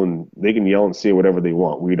can yell and say whatever they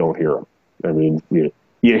want. We don't hear them. I mean,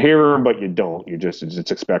 you hear them, but you don't.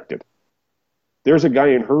 It's expected. There's a guy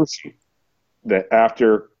in Hershey that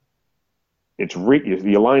after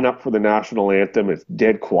you line up for the national anthem, it's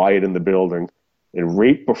dead quiet in the building, and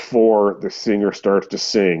right before the singer starts to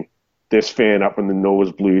sing, this fan up in the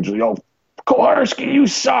nosebleeds, yo, Koharski, you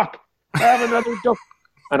suck. Have another joke.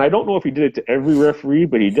 And I don't know if he did it to every referee,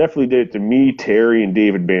 but he definitely did it to me, Terry, and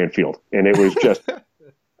David Banfield. And it was just,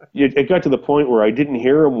 it got to the point where I didn't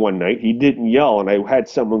hear him one night. He didn't yell, and I had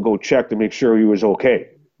someone go check to make sure he was okay.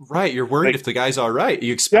 Right, you're worried if the guy's all right.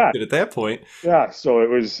 You expect it at that point. Yeah, so it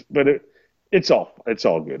was, but it's all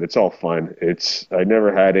good. It's all fun. I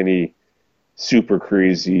never had any super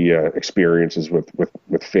crazy experiences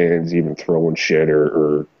with fans even throwing shit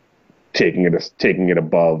or taking it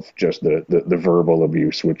above just the verbal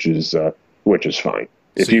abuse, which is fine.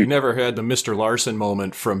 So you never had the Mr. Larson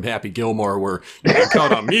moment from Happy Gilmore where you can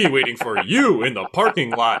count on me waiting for you in the parking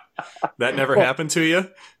lot. That never happened to you?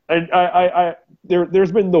 And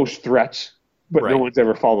there's been those threats, but no one's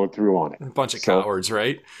ever followed through on it. A bunch of cowards,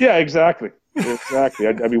 right? Yeah, exactly. Exactly.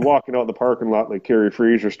 I'd be walking out in the parking lot like Carrie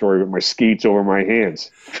Fraser story with my skates over my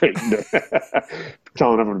hands,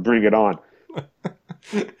 telling them to bring it on.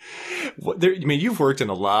 You've worked in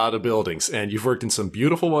a lot of buildings, and you've worked in some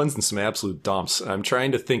beautiful ones and some absolute dumps. I'm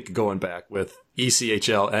trying to think going back with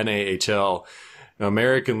ECHL, NAHL,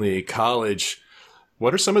 American League, college.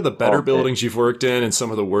 What are some of the better buildings you've worked in and some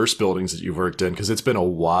of the worst buildings that you've worked in? Because it's been a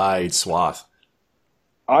wide swath.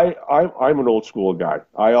 I'm an old school guy.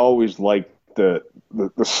 I always liked the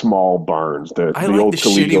small barns. I the like old the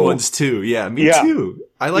Toledo. shitty ones too. Yeah, me too.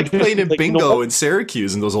 I like playing in bingo in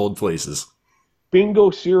Syracuse in those old places. Bingo,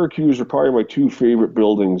 Syracuse are probably my two favorite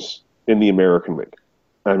buildings in the American League.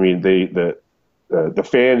 I mean, the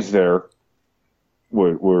fans there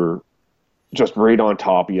were just right on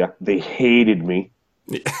top of you. They hated me,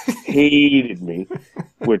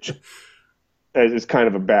 which is kind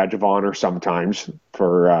of a badge of honor sometimes.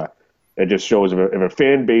 It just shows if a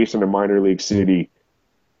fan base in a minor league city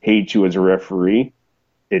hates you as a referee,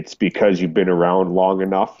 it's because you've been around long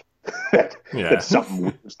enough that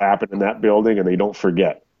something has happened in that building and they don't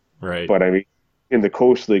forget. Right. But I mean, in the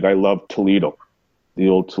Coast League, I love Toledo, the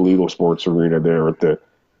old Toledo Sports Arena there at the.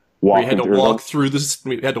 We had to walk through this.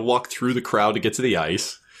 We had to walk through the crowd to get to the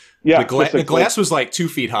ice. Yeah, the glass was like 2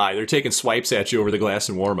 feet high. They're taking swipes at you over the glass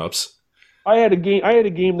in warm-ups. I had a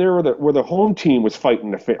game there where the home team was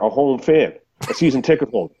fighting a home fan, a season ticket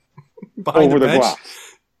holder, behind over the bench. glass.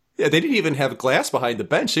 Yeah, they didn't even have glass behind the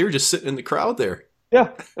bench. They were just sitting in the crowd there. Yeah,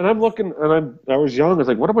 and I'm looking, and I was young. I was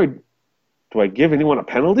like, do I give anyone a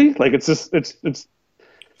penalty? Like it's like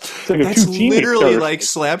That's two teammates literally are- like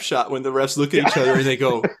Slapshot when the refs look at each other and they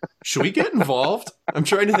go, should we get involved? I'm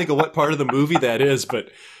trying to think of what part of the movie that is, but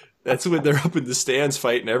that's when they're up in the stands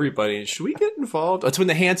fighting everybody. Should we get involved? That's when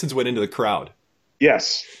the Hansons went into the crowd.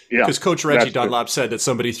 Yes, yeah. Because Coach Reggie That's Dunlop said that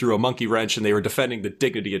somebody threw a monkey wrench and they were defending the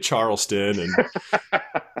dignity of Charleston, and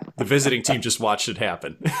the visiting team just watched it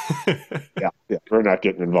happen. Yeah, we're not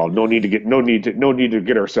getting involved. No need to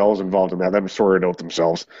get ourselves involved in that. Let them sort it out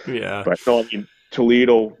themselves. Yeah. But no, I mean,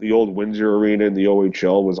 Toledo, the old Windsor Arena in the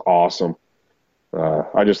OHL was awesome.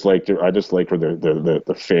 I just liked it. I just liked for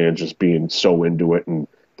the fans just being so into it, and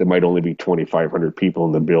there might only be 2,500 people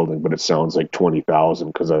in the building, but it sounds like 20,000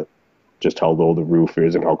 because of just how low the roof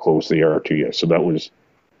is and how close they are to you. So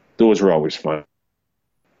those were always fun.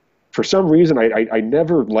 For some reason, I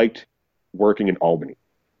never liked working in Albany,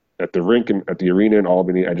 at the rink and at the arena in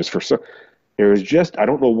Albany. It was just, I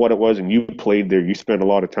don't know what it was, and you played there, you spent a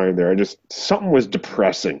lot of time there. Something was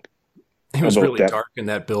depressing. It was really dark in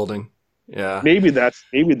that building. Yeah. Maybe that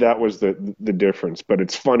was the difference, but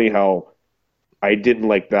it's funny how I didn't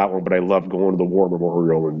like that one, but I loved going to the War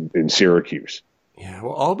Memorial in Syracuse. Yeah,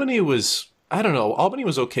 well, Albany was, I don't know, Albany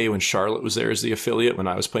was okay when Charlotte was there as the affiliate. When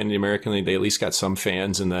I was playing in the American League, they at least got some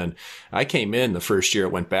fans. And then I came in the first year,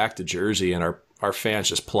 it went back to Jersey, and our fans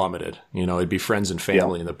just plummeted. You know, it'd be friends and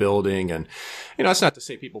family in the building. And, you know, that's not to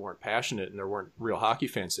say people weren't passionate and there weren't real hockey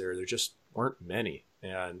fans there. There just weren't many.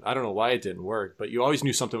 And I don't know why it didn't work, but you always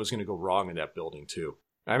knew something was going to go wrong in that building too.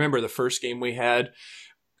 I remember the first game we had,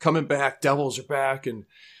 coming back, Devils are back, and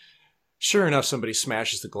sure enough, somebody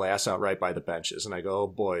smashes the glass out right by the benches. And I go, oh,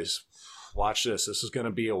 boys, watch this. This is going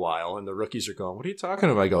to be a while. And the rookies are going, what are you talking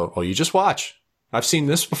about? I go, oh, you just watch. I've seen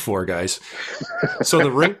this before, guys. So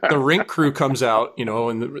the rink crew comes out, you know,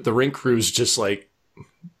 and the rink crew's just like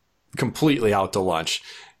completely out to lunch.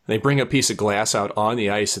 They bring a piece of glass out on the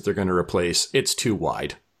ice that they're going to replace. It's too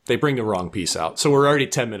wide. They bring the wrong piece out. So we're already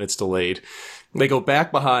 10 minutes delayed. They go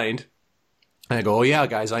back behind. And I go, oh, yeah,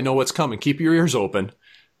 guys, I know what's coming. Keep your ears open.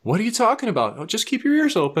 What are you talking about? Oh, just keep your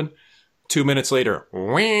ears open. 2 minutes later,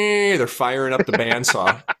 they're firing up the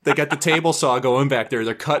bandsaw. They got the table saw going back there.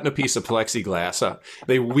 They're cutting a piece of plexiglass up.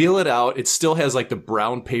 They wheel it out. It still has like the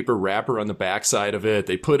brown paper wrapper on the backside of it.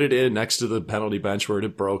 They put it in next to the penalty bench where it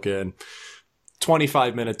had broken.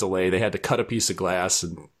 25-minute delay. They had to cut a piece of glass.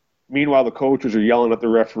 And meanwhile, the coaches are yelling at the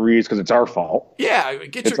referees because it's our fault. Yeah,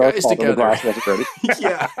 get your guys together.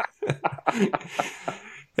 Yeah.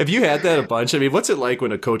 Have you had that a bunch? I mean, what's it like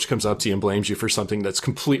when a coach comes up to you and blames you for something that's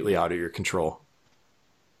completely out of your control?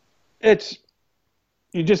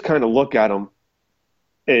 You just kind of look at him,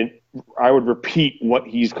 and I would repeat what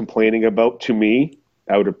he's complaining about to me.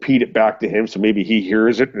 I would repeat it back to him, so maybe he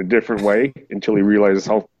hears it in a different way until he realizes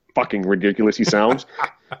how fucking ridiculous he sounds.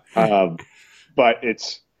 But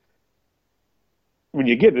it's when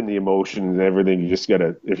you get in the emotion and everything, you just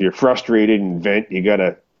gotta, if you're frustrated and vent, you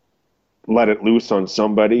gotta let it loose on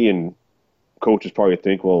somebody. And coaches probably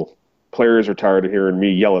think, well, players are tired of hearing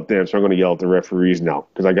me yell at them, so I'm going to yell at the referees now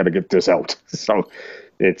because I got to get this out. So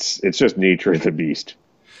it's just nature of the beast.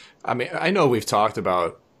 I mean, I know we've talked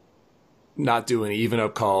about not doing even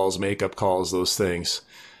up calls, make up calls, those things.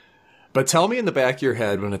 But tell me in the back of your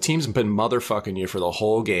head, when a team's been motherfucking you for the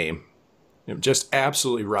whole game, just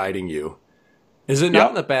absolutely riding you, is it not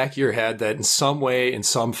in the back of your head that in some way, in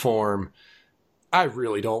some form, I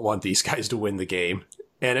really don't want these guys to win the game?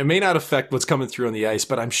 And it may not affect what's coming through on the ice,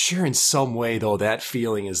 but I'm sure in some way, though, that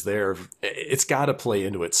feeling is there. It's got to play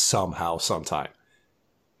into it somehow, sometime.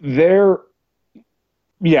 There's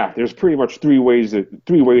pretty much three ways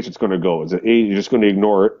it's going to go. Is that A, you're just going to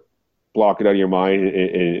ignore it, block it out of your mind,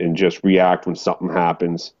 and just react when something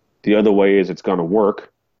happens. The other way is it's going to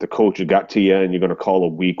work. The coach has got to you, and you're going to call a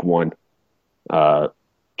weak one,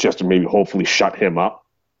 just to maybe hopefully shut him up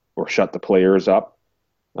or shut the players up.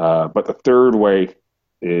 But the third way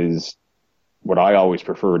is what I always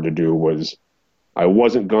preferred to do was I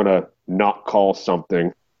wasn't going to not call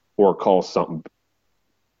something or call something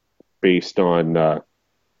based on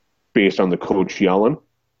the coach yelling,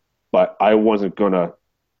 but I wasn't going to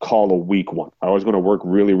call a weak one. I was going to work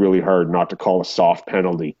really, really hard not to call a soft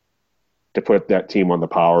penalty to put that team on the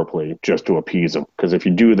power play just to appease them. Because if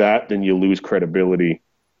you do that, then you lose credibility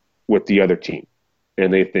with the other team.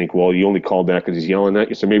 And they think, well, you only called that because he's yelling at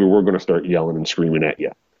you, so maybe we're going to start yelling and screaming at you.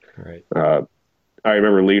 Right. I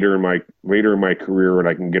remember later in my career when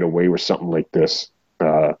I can get away with something like this.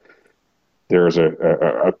 There's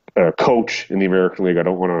a coach in the American League. I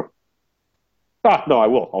don't want to. No, I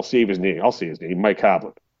will. I'll save his name. Mike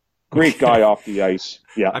Havlin. Great guy off the ice.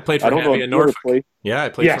 Yeah, I played for him in Norfolk. Yeah, I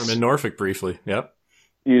played for him in Norfolk briefly. Yep.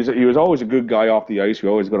 He was always a good guy off the ice. We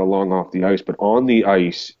always got along off the ice, but on the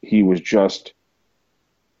ice, he was just,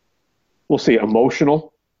 we'll say,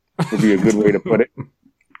 emotional would be a good way to put it.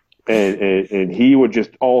 And he would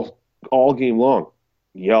just all game long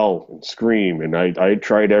yell and scream. And I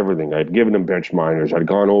tried everything. I'd given him bench minors. I'd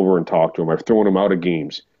gone over and talked to him. I've thrown him out of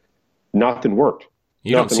games. Nothing worked.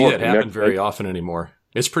 You don't see that happen very often anymore.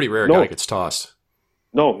 It's pretty rare a guy gets tossed.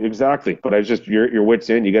 No, exactly. But I just, your wit's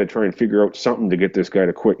end, you got to try and figure out something to get this guy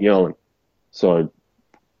to quit yelling. So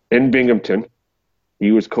in Binghamton,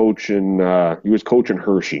 he was coaching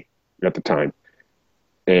Hershey at the time.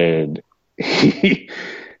 And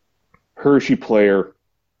Hershey player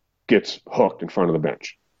gets hooked in front of the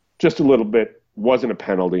bench. Just a little bit, wasn't a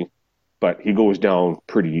penalty, but he goes down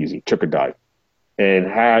pretty easy, took a dive. And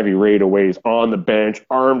Javi right away is on the bench,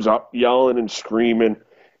 arms up, yelling and screaming.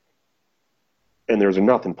 And there's a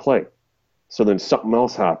nothing play. So then something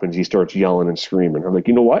else happens. He starts yelling and screaming. I'm like,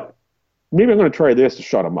 you know what? Maybe I'm going to try this to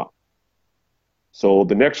shut him up. So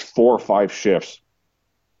the next 4 or 5 shifts,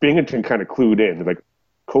 Binghamton kind of clued in. They're like,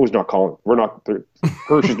 Coe's not calling.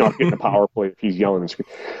 Hirsch is not getting a power play if he's yelling and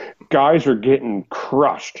screaming. Guys are getting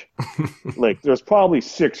crushed. Like, there's probably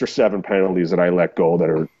 6 or 7 penalties that I let go that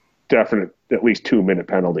are definite, at least 2-minute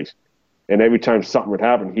penalties. And every time something would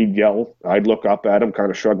happen, he'd yell. I'd look up at him,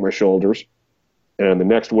 kind of shrug my shoulders. And the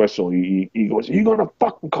next whistle, he goes, "Are you going to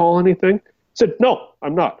fucking call anything?" I said, "No,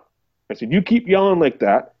 I'm not." I said, "You keep yelling like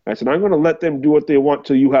that." I said, "I'm going to let them do what they want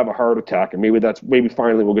till you have a heart attack, and maybe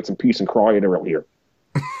finally we'll get some peace and quiet around here."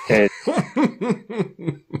 And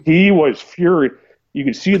he was furious. You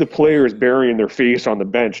could see the players burying their face on the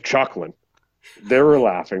bench, chuckling. They were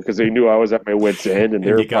laughing because they knew I was at my wits' end, and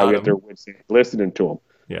they were probably at their wits' end listening to him.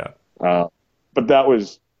 Yeah. But that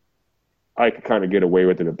was, I could kind of get away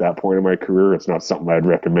with it at that point in my career. It's not something I'd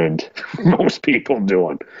recommend most people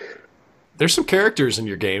doing. There's some characters in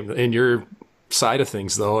your game, in your side of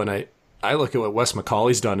things, though, and I look at what Wes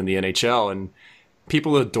McCauley's done in the NHL, and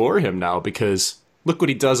people adore him now because look what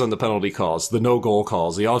he does on the penalty calls, the no-goal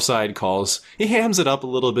calls, the offside calls. He hams it up a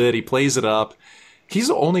little bit. He plays it up. He's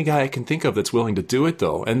the only guy I can think of that's willing to do it,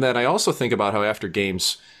 though. And then I also think about how after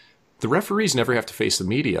games, the referees never have to face the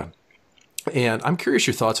media. And I'm curious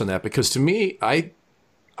your thoughts on that, because to me, I'd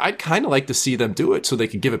kind of like to see them do it so they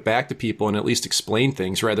can give it back to people and at least explain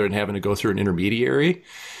things rather than having to go through an intermediary.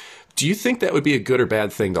 Do you think that would be a good or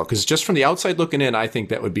bad thing, though? Because just from the outside looking in, I think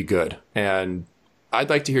that would be good. And I'd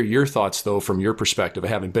like to hear your thoughts, though, from your perspective of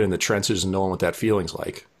having been in the trenches and knowing what that feeling's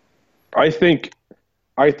like. I think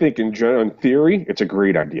in theory, it's a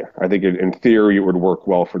great idea. I think in theory, it would work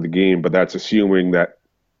well for the game, but that's assuming that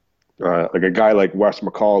like a guy like Wes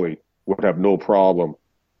McCauley would have no problem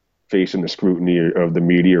facing the scrutiny of the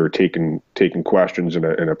media or taking questions in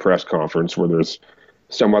a press conference, where there's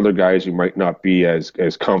some other guys who might not be as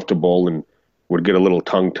comfortable and would get a little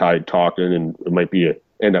tongue-tied talking, and it might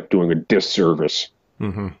end up doing a disservice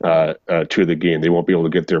to the game. They won't be able to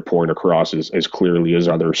get their point across as clearly as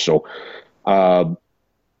others. So I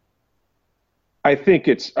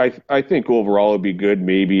think overall it'd be good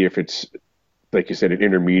maybe if it's, like you said, an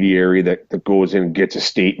intermediary that goes in and gets a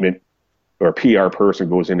statement, or a PR person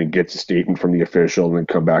goes in and gets a statement from the official and then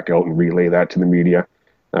come back out and relay that to the media.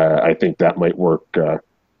 I think that might work.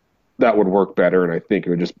 That would work better, and I think it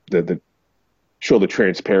would just show the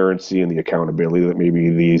transparency and the accountability that maybe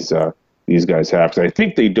these guys have. Because I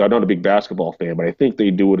think they do. I'm not a big basketball fan, but I think they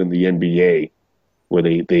do it in the NBA, where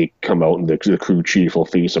they come out and the crew chief will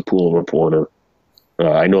face a pool reporter.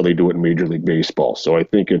 I know they do it in Major League Baseball, so I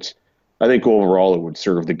think overall it would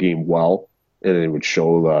serve the game well, and it would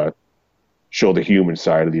show the human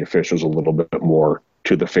side of the officials a little bit more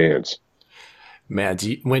to the fans. Man,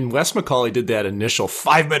 when Wes McCauley did that initial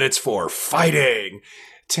 5 minutes for fighting,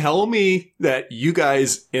 tell me that you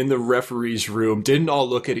guys in the referee's room didn't all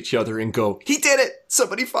look at each other and go, "He did it!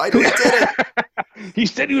 Somebody finally did it!" He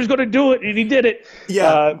said he was going to do it, and he did it.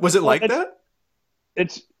 Yeah. Was it like that?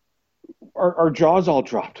 It's our jaws all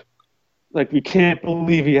dropped. Like, we can't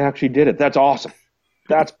believe he actually did it. That's awesome.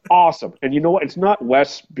 That's awesome. And you know what? It's not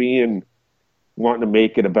Wes wanting to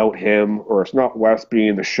make it about him, or it's not Wes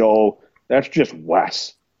being the show. That's just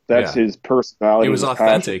Wes. That's his personality. It was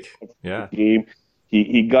authentic. Yeah. Game.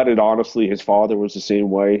 He got it honestly. His father was the same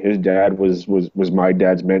way. His dad was my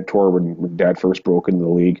dad's mentor when Dad first broke into the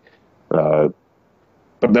league. But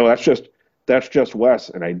no, that's just Wes.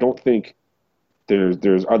 And I don't think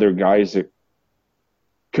there's other guys that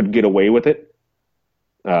could get away with it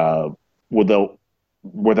without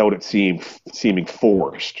it seeming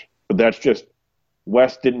forced. But that's just,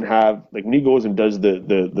 Wes didn't have, like, when he goes and does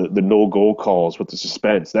the no-go calls with the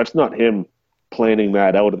suspense, that's not him planning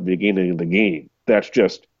that out at the beginning of the game. That's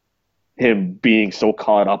just him being so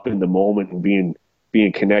caught up in the moment and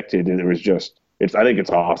being connected, and I think it's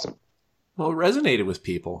awesome. Well, it resonated with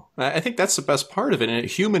people. I think that's the best part of it, and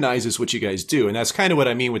it humanizes what you guys do. And that's kind of what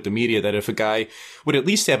I mean with the media, that if a guy would at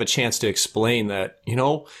least have a chance to explain that,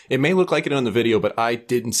 it may look like it on the video, but I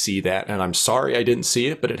didn't see that, and I'm sorry I didn't see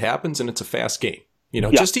it, but it happens, and it's a fast game.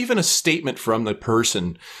 Just even a statement from the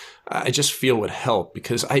person, I just feel would help,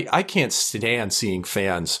 because I can't stand seeing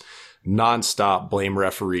fans nonstop blame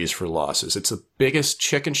referees for losses. It's the biggest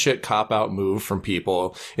chicken shit cop-out move from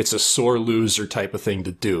people. It's a sore loser type of thing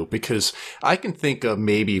to do, because I can think of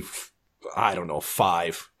maybe, I don't know,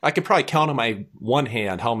 5. I could probably count on my one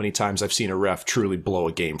hand how many times I've seen a ref truly blow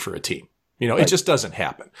a game for a team. It just doesn't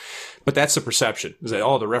happen. But that's the perception, is that,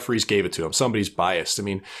 the referees gave it to him. Somebody's biased. I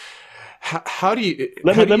mean, how do you...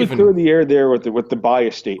 Let me clear the air there with the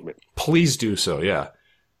bias statement. Please do so, yeah.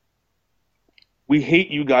 we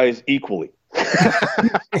hate you guys equally.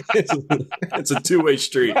 It's a two-way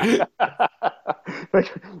street.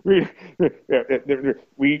 Like, we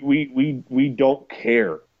don't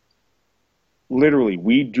care. Literally,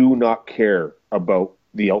 we do not care about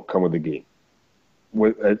the outcome of the game.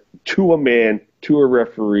 To a man, to a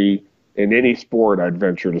referee, in any sport, I'd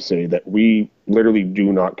venture to say that we literally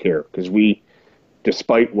do not care, because we,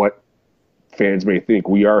 despite what fans may think,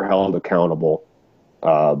 we are held accountable.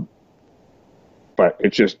 But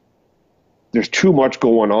it's just, there's too much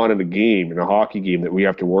going on in a game, in a hockey game, that we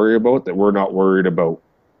have to worry about, that we're not worried about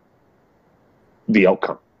the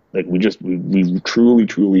outcome. Like, we truly,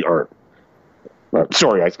 truly aren't.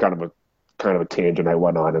 Sorry, it's kind of a tangent I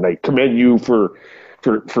went on, and I commend you for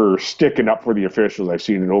sticking up for the officials. I've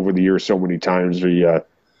seen it over the years so many times via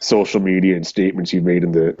social media and statements you've made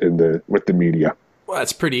with the media. Well,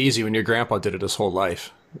 it's pretty easy when your grandpa did it his whole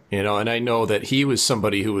life, and I know that he was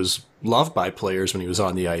somebody who was loved by players when he was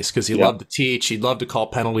on the ice, because he loved to teach. He'd love to call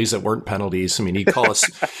penalties that weren't penalties. I mean, he'd call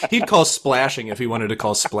splashing if he wanted to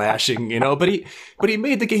call splashing, but he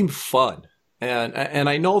made the game fun, and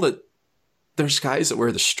I know that there's guys that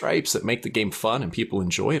wear the stripes that make the game fun, and people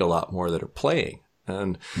enjoy it a lot more that are playing.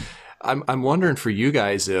 And I'm wondering for you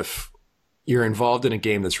guys, if you're involved in a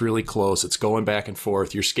game that's really close, it's going back and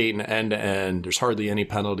forth, you're skating end to end, there's hardly any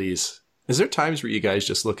penalties. Is there times where you guys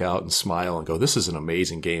just look out and smile and go, this is an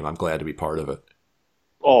amazing game, I'm glad to be part of it?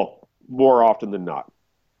 Oh, more often than not.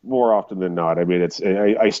 More often than not. I mean,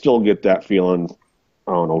 I still get that feeling,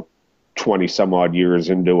 I don't know, 20 some odd years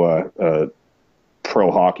into a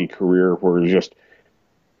pro hockey career, where it's just,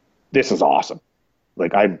 this is awesome.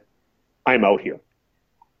 Like, I'm out here.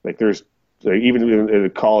 Like, there's, even in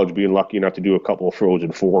college, being lucky enough to do a couple of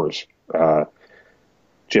Frozen Fours,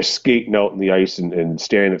 just skating out in the ice and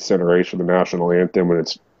standing at center ice for the national anthem when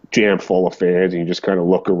it's jam full of fans, and you just kind of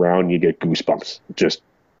look around and you get goosebumps. Just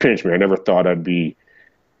pinch me. I never thought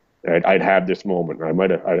I'd have this moment.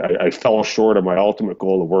 I fell short of my ultimate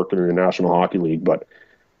goal of working in the National Hockey League, but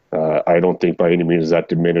I don't think by any means that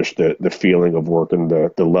diminished the feeling of working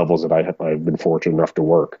the levels that I've been fortunate enough to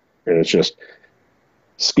work. And it's just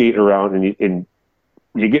skating around, and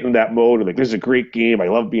you get in that mode, and like, this is a great game, I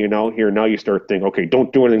love being out here. Now you start thinking, okay,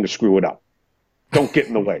 don't do anything to screw it up. Don't get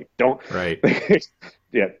in the way. Don't right.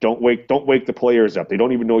 Don't wake the players up. They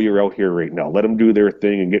don't even know you're out here right now. Let them do their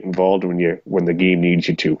thing and get involved when the game needs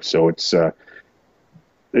you to. So it's a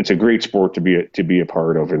great sport to be a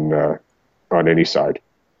part of, and on any side.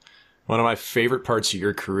 One of my favorite parts of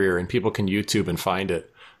your career, and people can YouTube and find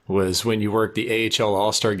it, was when you worked the AHL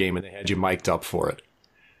All-Star game and they had you mic'd up for it.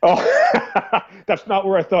 Oh, that's not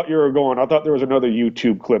where I thought you were going. I thought there was another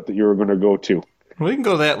YouTube clip that you were going to go to. We can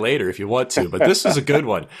go to that later if you want to, but this is a good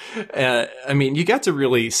one. I mean, you got to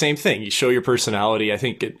really, same thing. You show your personality. I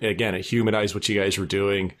think, it humanized what you guys were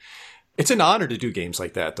doing. It's an honor to do games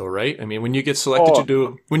like that, though, right? I mean, when you get selected to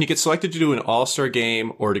do an All-Star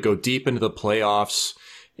game or to go deep into the playoffs,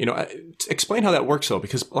 explain how that works, though,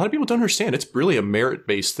 because a lot of people don't understand. It's really a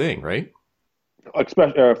merit-based thing, right?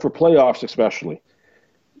 For playoffs, especially.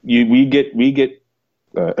 We get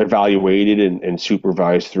evaluated and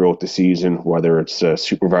supervised throughout the season, whether it's a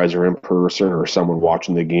supervisor in person or someone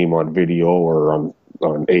watching the game on video or on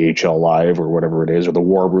AHL Live or whatever it is, or the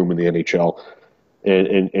War Room in the NHL,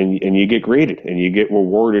 and you get graded and you get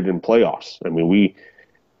rewarded in playoffs. I mean,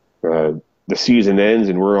 the season ends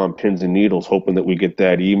and we're on pins and needles hoping that we get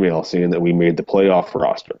that email saying that we made the playoff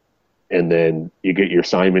roster, and then you get your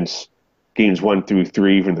assignments, games 1 through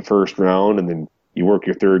 3 from the first round, and then you work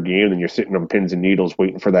your third game, and you're sitting on pins and needles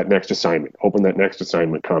waiting for that next assignment, hoping that next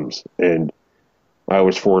assignment comes. And I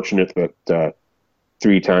was fortunate that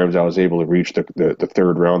 3 times I was able to reach the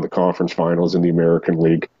third round, the conference finals in the American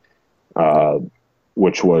League,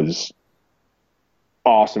 which was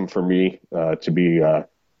awesome for me to be.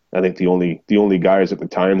 I think the only guys at the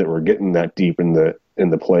time that were getting that deep in the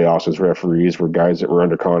playoffs as referees were guys that were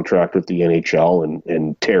under contract with the NHL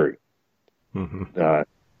and Terry. Mm-hmm.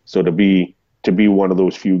 So to be one of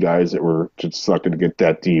those few guys that were just selected to get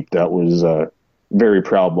that deep, that was a very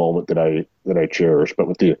proud moment that I cherish. But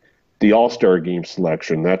with the All-Star game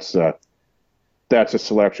selection, that's a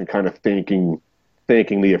selection kind of thanking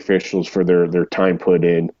the officials for their time put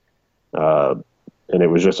in. And it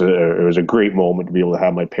was just a great moment to be able to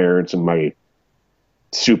have my parents and my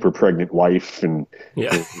super pregnant wife and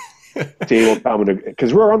to able to come,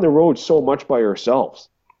 because we're on the road so much by ourselves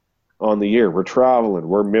on the year. We're traveling,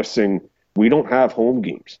 we're missing. We don't have home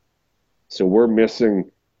games. So we're missing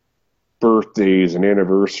birthdays and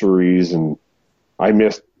anniversaries, and I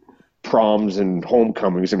missed proms and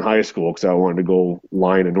homecomings in high school because I wanted to go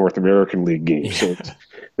line a North American League game. So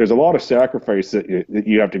there's a lot of sacrifice that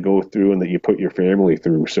you have to go through and that you put your family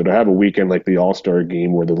through. So to have a weekend like the All-Star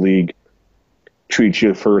game where the league treats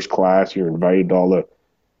you first class, you're invited to all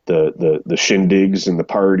the shindigs and the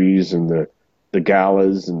parties and the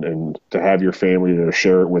galas, and to have your family to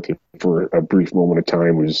share it with you for a brief moment of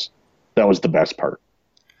time was the best part.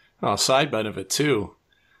 Oh, side benefit too.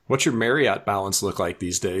 What's your Marriott balance look like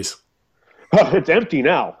these days? Oh, it's empty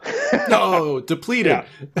now. Oh, depleted.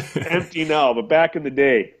 Yeah, empty now. But back in the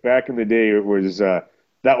day, it was that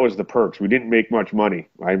was the perks. We didn't make much money.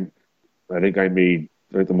 I think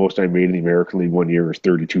the most I made in the American League one year was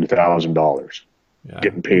 $32,000. Yeah.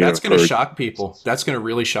 Getting paid. That's going to shock people. That's going to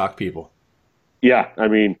really shock people. Yeah, I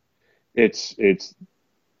mean, it's.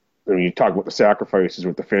 I mean, you talk about the sacrifices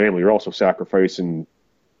with the family. You're also sacrificing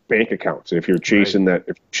bank accounts. If you're chasing if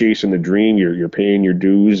you're chasing the dream, you're paying your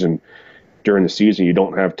dues, and during the season, you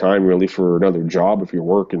don't have time really for another job if you're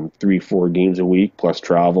working 3-4 games a week plus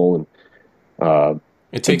travel. And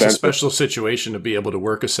it takes a special situation to be able to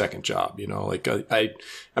work a second job. Like I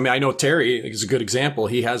mean, I know Terry is a good example.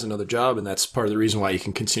 He has another job, and that's part of the reason why you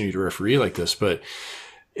can continue to referee like this. But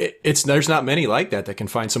there's not many like that can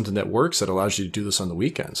find something that works that allows you to do this on the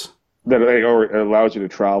weekends. That allows you to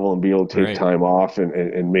travel and be able to take time off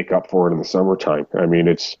and make up for it in the summertime. I mean,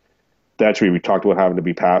 that's where we talked about having to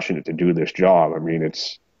be passionate to do this job. I mean,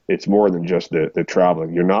 it's more than just the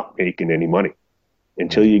traveling. You're not making any money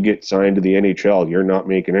until you get signed to the NHL. You're not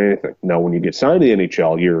making anything. Now, when you get signed to the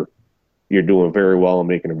NHL, you're doing very well and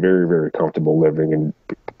making a very, very comfortable living. And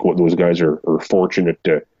those guys are fortunate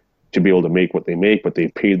to be able to make what they make, but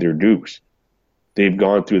they've paid their dues. They've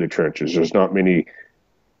gone through the trenches. There's not many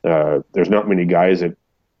guys that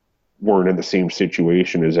weren't in the same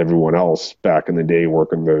situation as everyone else back in the day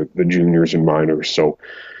working the juniors and minors. So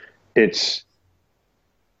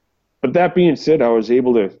but that being said, I was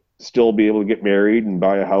able to still be able to get married and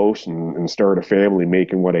buy a house and start a family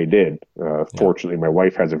making what I did. Fortunately, my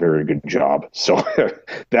wife has a very good job, so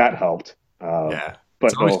that helped.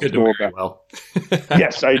 But it's always good to marry well.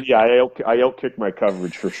 Yes, I outkicked my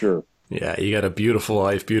coverage for sure. Yeah, you got a beautiful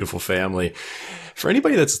life, beautiful family. For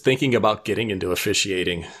anybody that's thinking about getting into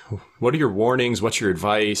officiating, what are your warnings? What's your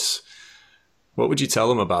advice? What would you tell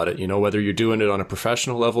them about it? Whether you're doing it on a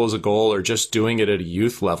professional level as a goal or just doing it at a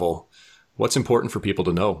youth level, what's important for people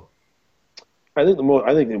to know? I think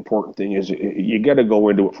the important thing is you got to go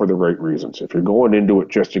into it for the right reasons. If you're going into it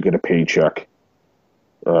just to get a paycheck,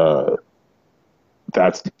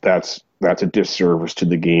 that's a disservice to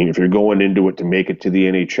the game. If you're going into it to make it to the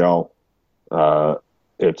NHL,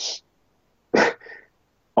 it's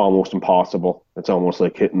almost impossible. It's almost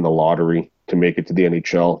like hitting the lottery to make it to the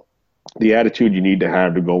NHL. The attitude you need to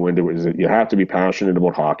have to go into it is that you have to be passionate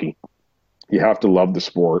about hockey. You have to love the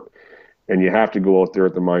sport, and you have to go out there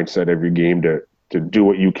with the mindset every game to do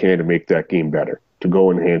what you can to make that game better, to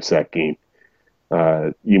go enhance that game.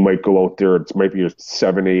 You might go out there, it might be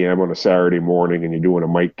 7 a.m. on a Saturday morning and you're doing a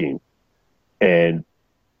mic game. And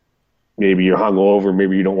maybe you're hungover,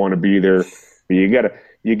 maybe you don't want to be there. But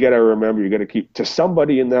you gotta remember, you gotta keep to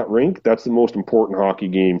somebody in that rink, that's the most important hockey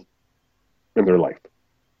game in their life.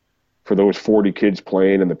 For those 40 kids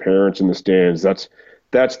playing and the parents in the stands,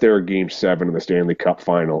 that's their game 7 in the Stanley Cup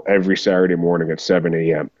final every Saturday morning at 7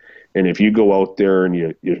 a.m. And if you go out there and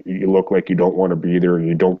you look like you don't want to be there, and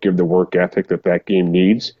you don't give the work ethic that game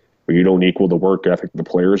needs, or you don't equal the work ethic the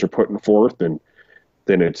players are putting forth, then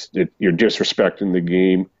you're disrespecting the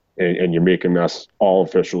game, and you're making us all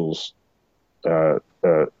officials. You're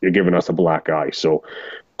giving us a black eye. So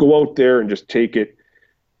go out there and just take it,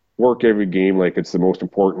 work every game like it's the most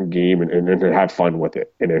important game, and have fun with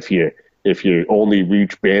it. And if you only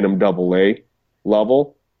reach Bantam AA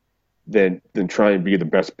level, then try and be the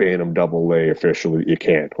best Bantam AA official that you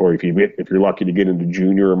can. Or if you're lucky to get into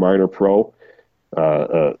junior or minor pro,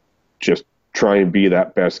 just try and be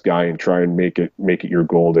that best guy and try and make it your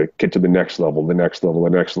goal to get to the next level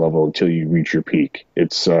until you reach your peak.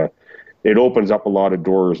 It opens up a lot of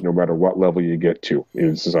doors no matter what level you get to.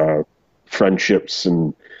 It's friendships,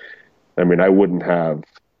 and I mean, I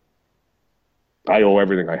owe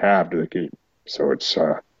everything I have to the game. So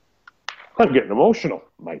I'm getting emotional,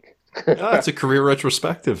 Mike. It's a career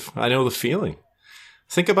retrospective. I know the feeling.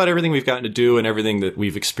 Think about everything we've gotten to do and everything that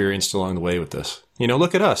we've experienced along the way with this.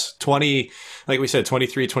 Look at us. like we said,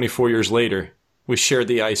 23, 24 years later, we shared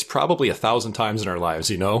the ice probably 1,000 times in our lives,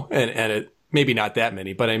 and it maybe not that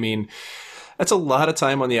many, but I mean, that's a lot of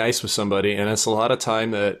time on the ice with somebody, and it's a lot of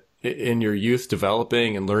time that in your youth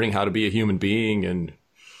developing and learning how to be a human being, and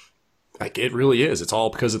like it really is. It's all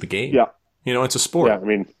because of the game. Yeah. It's a sport. Yeah, I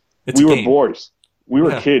mean, we were boys. We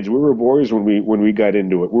were Yeah. kids. We were boys when we got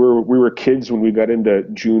into it. We were kids when we got into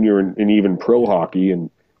junior and even pro hockey, and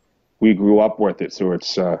we grew up with it. So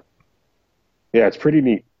it's it's pretty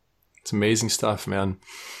neat. It's amazing stuff, man.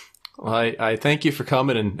 Well, I thank you for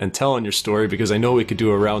coming and telling your story, because I know we could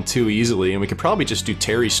do a round 2 easily, and we could probably just do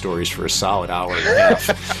Terry stories for a solid hour and a half.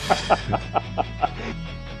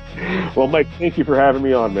 Well, Mike, thank you for having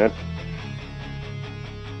me on, man.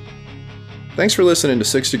 Thanks for listening to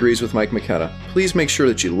 6 Degrees with Mike McKenna. Please make sure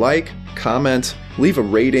that you like, comment, leave a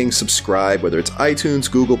rating, subscribe, whether it's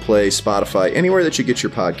iTunes, Google Play, Spotify, anywhere that you get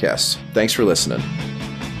your podcasts. Thanks for listening.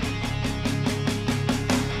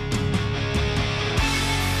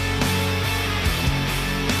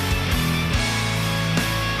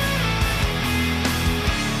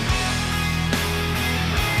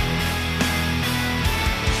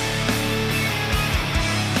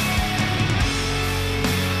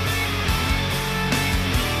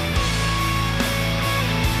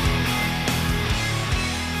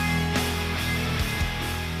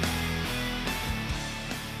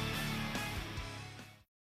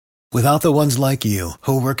 Without the ones like you,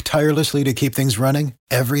 who work tirelessly to keep things running,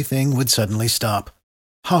 everything would suddenly stop.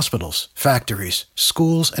 Hospitals, factories,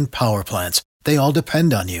 schools, and power plants, they all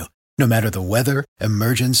depend on you. No matter the weather,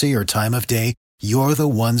 emergency, or time of day, you're the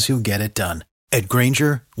ones who get it done. At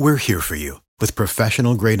Grainger, we're here for you with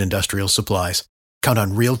professional-grade industrial supplies. Count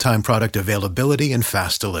on real-time product availability and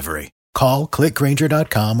fast delivery. Call, click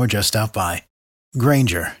Grainger.com, or just stop by.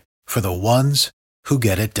 Grainger, for the ones who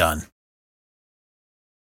get it done.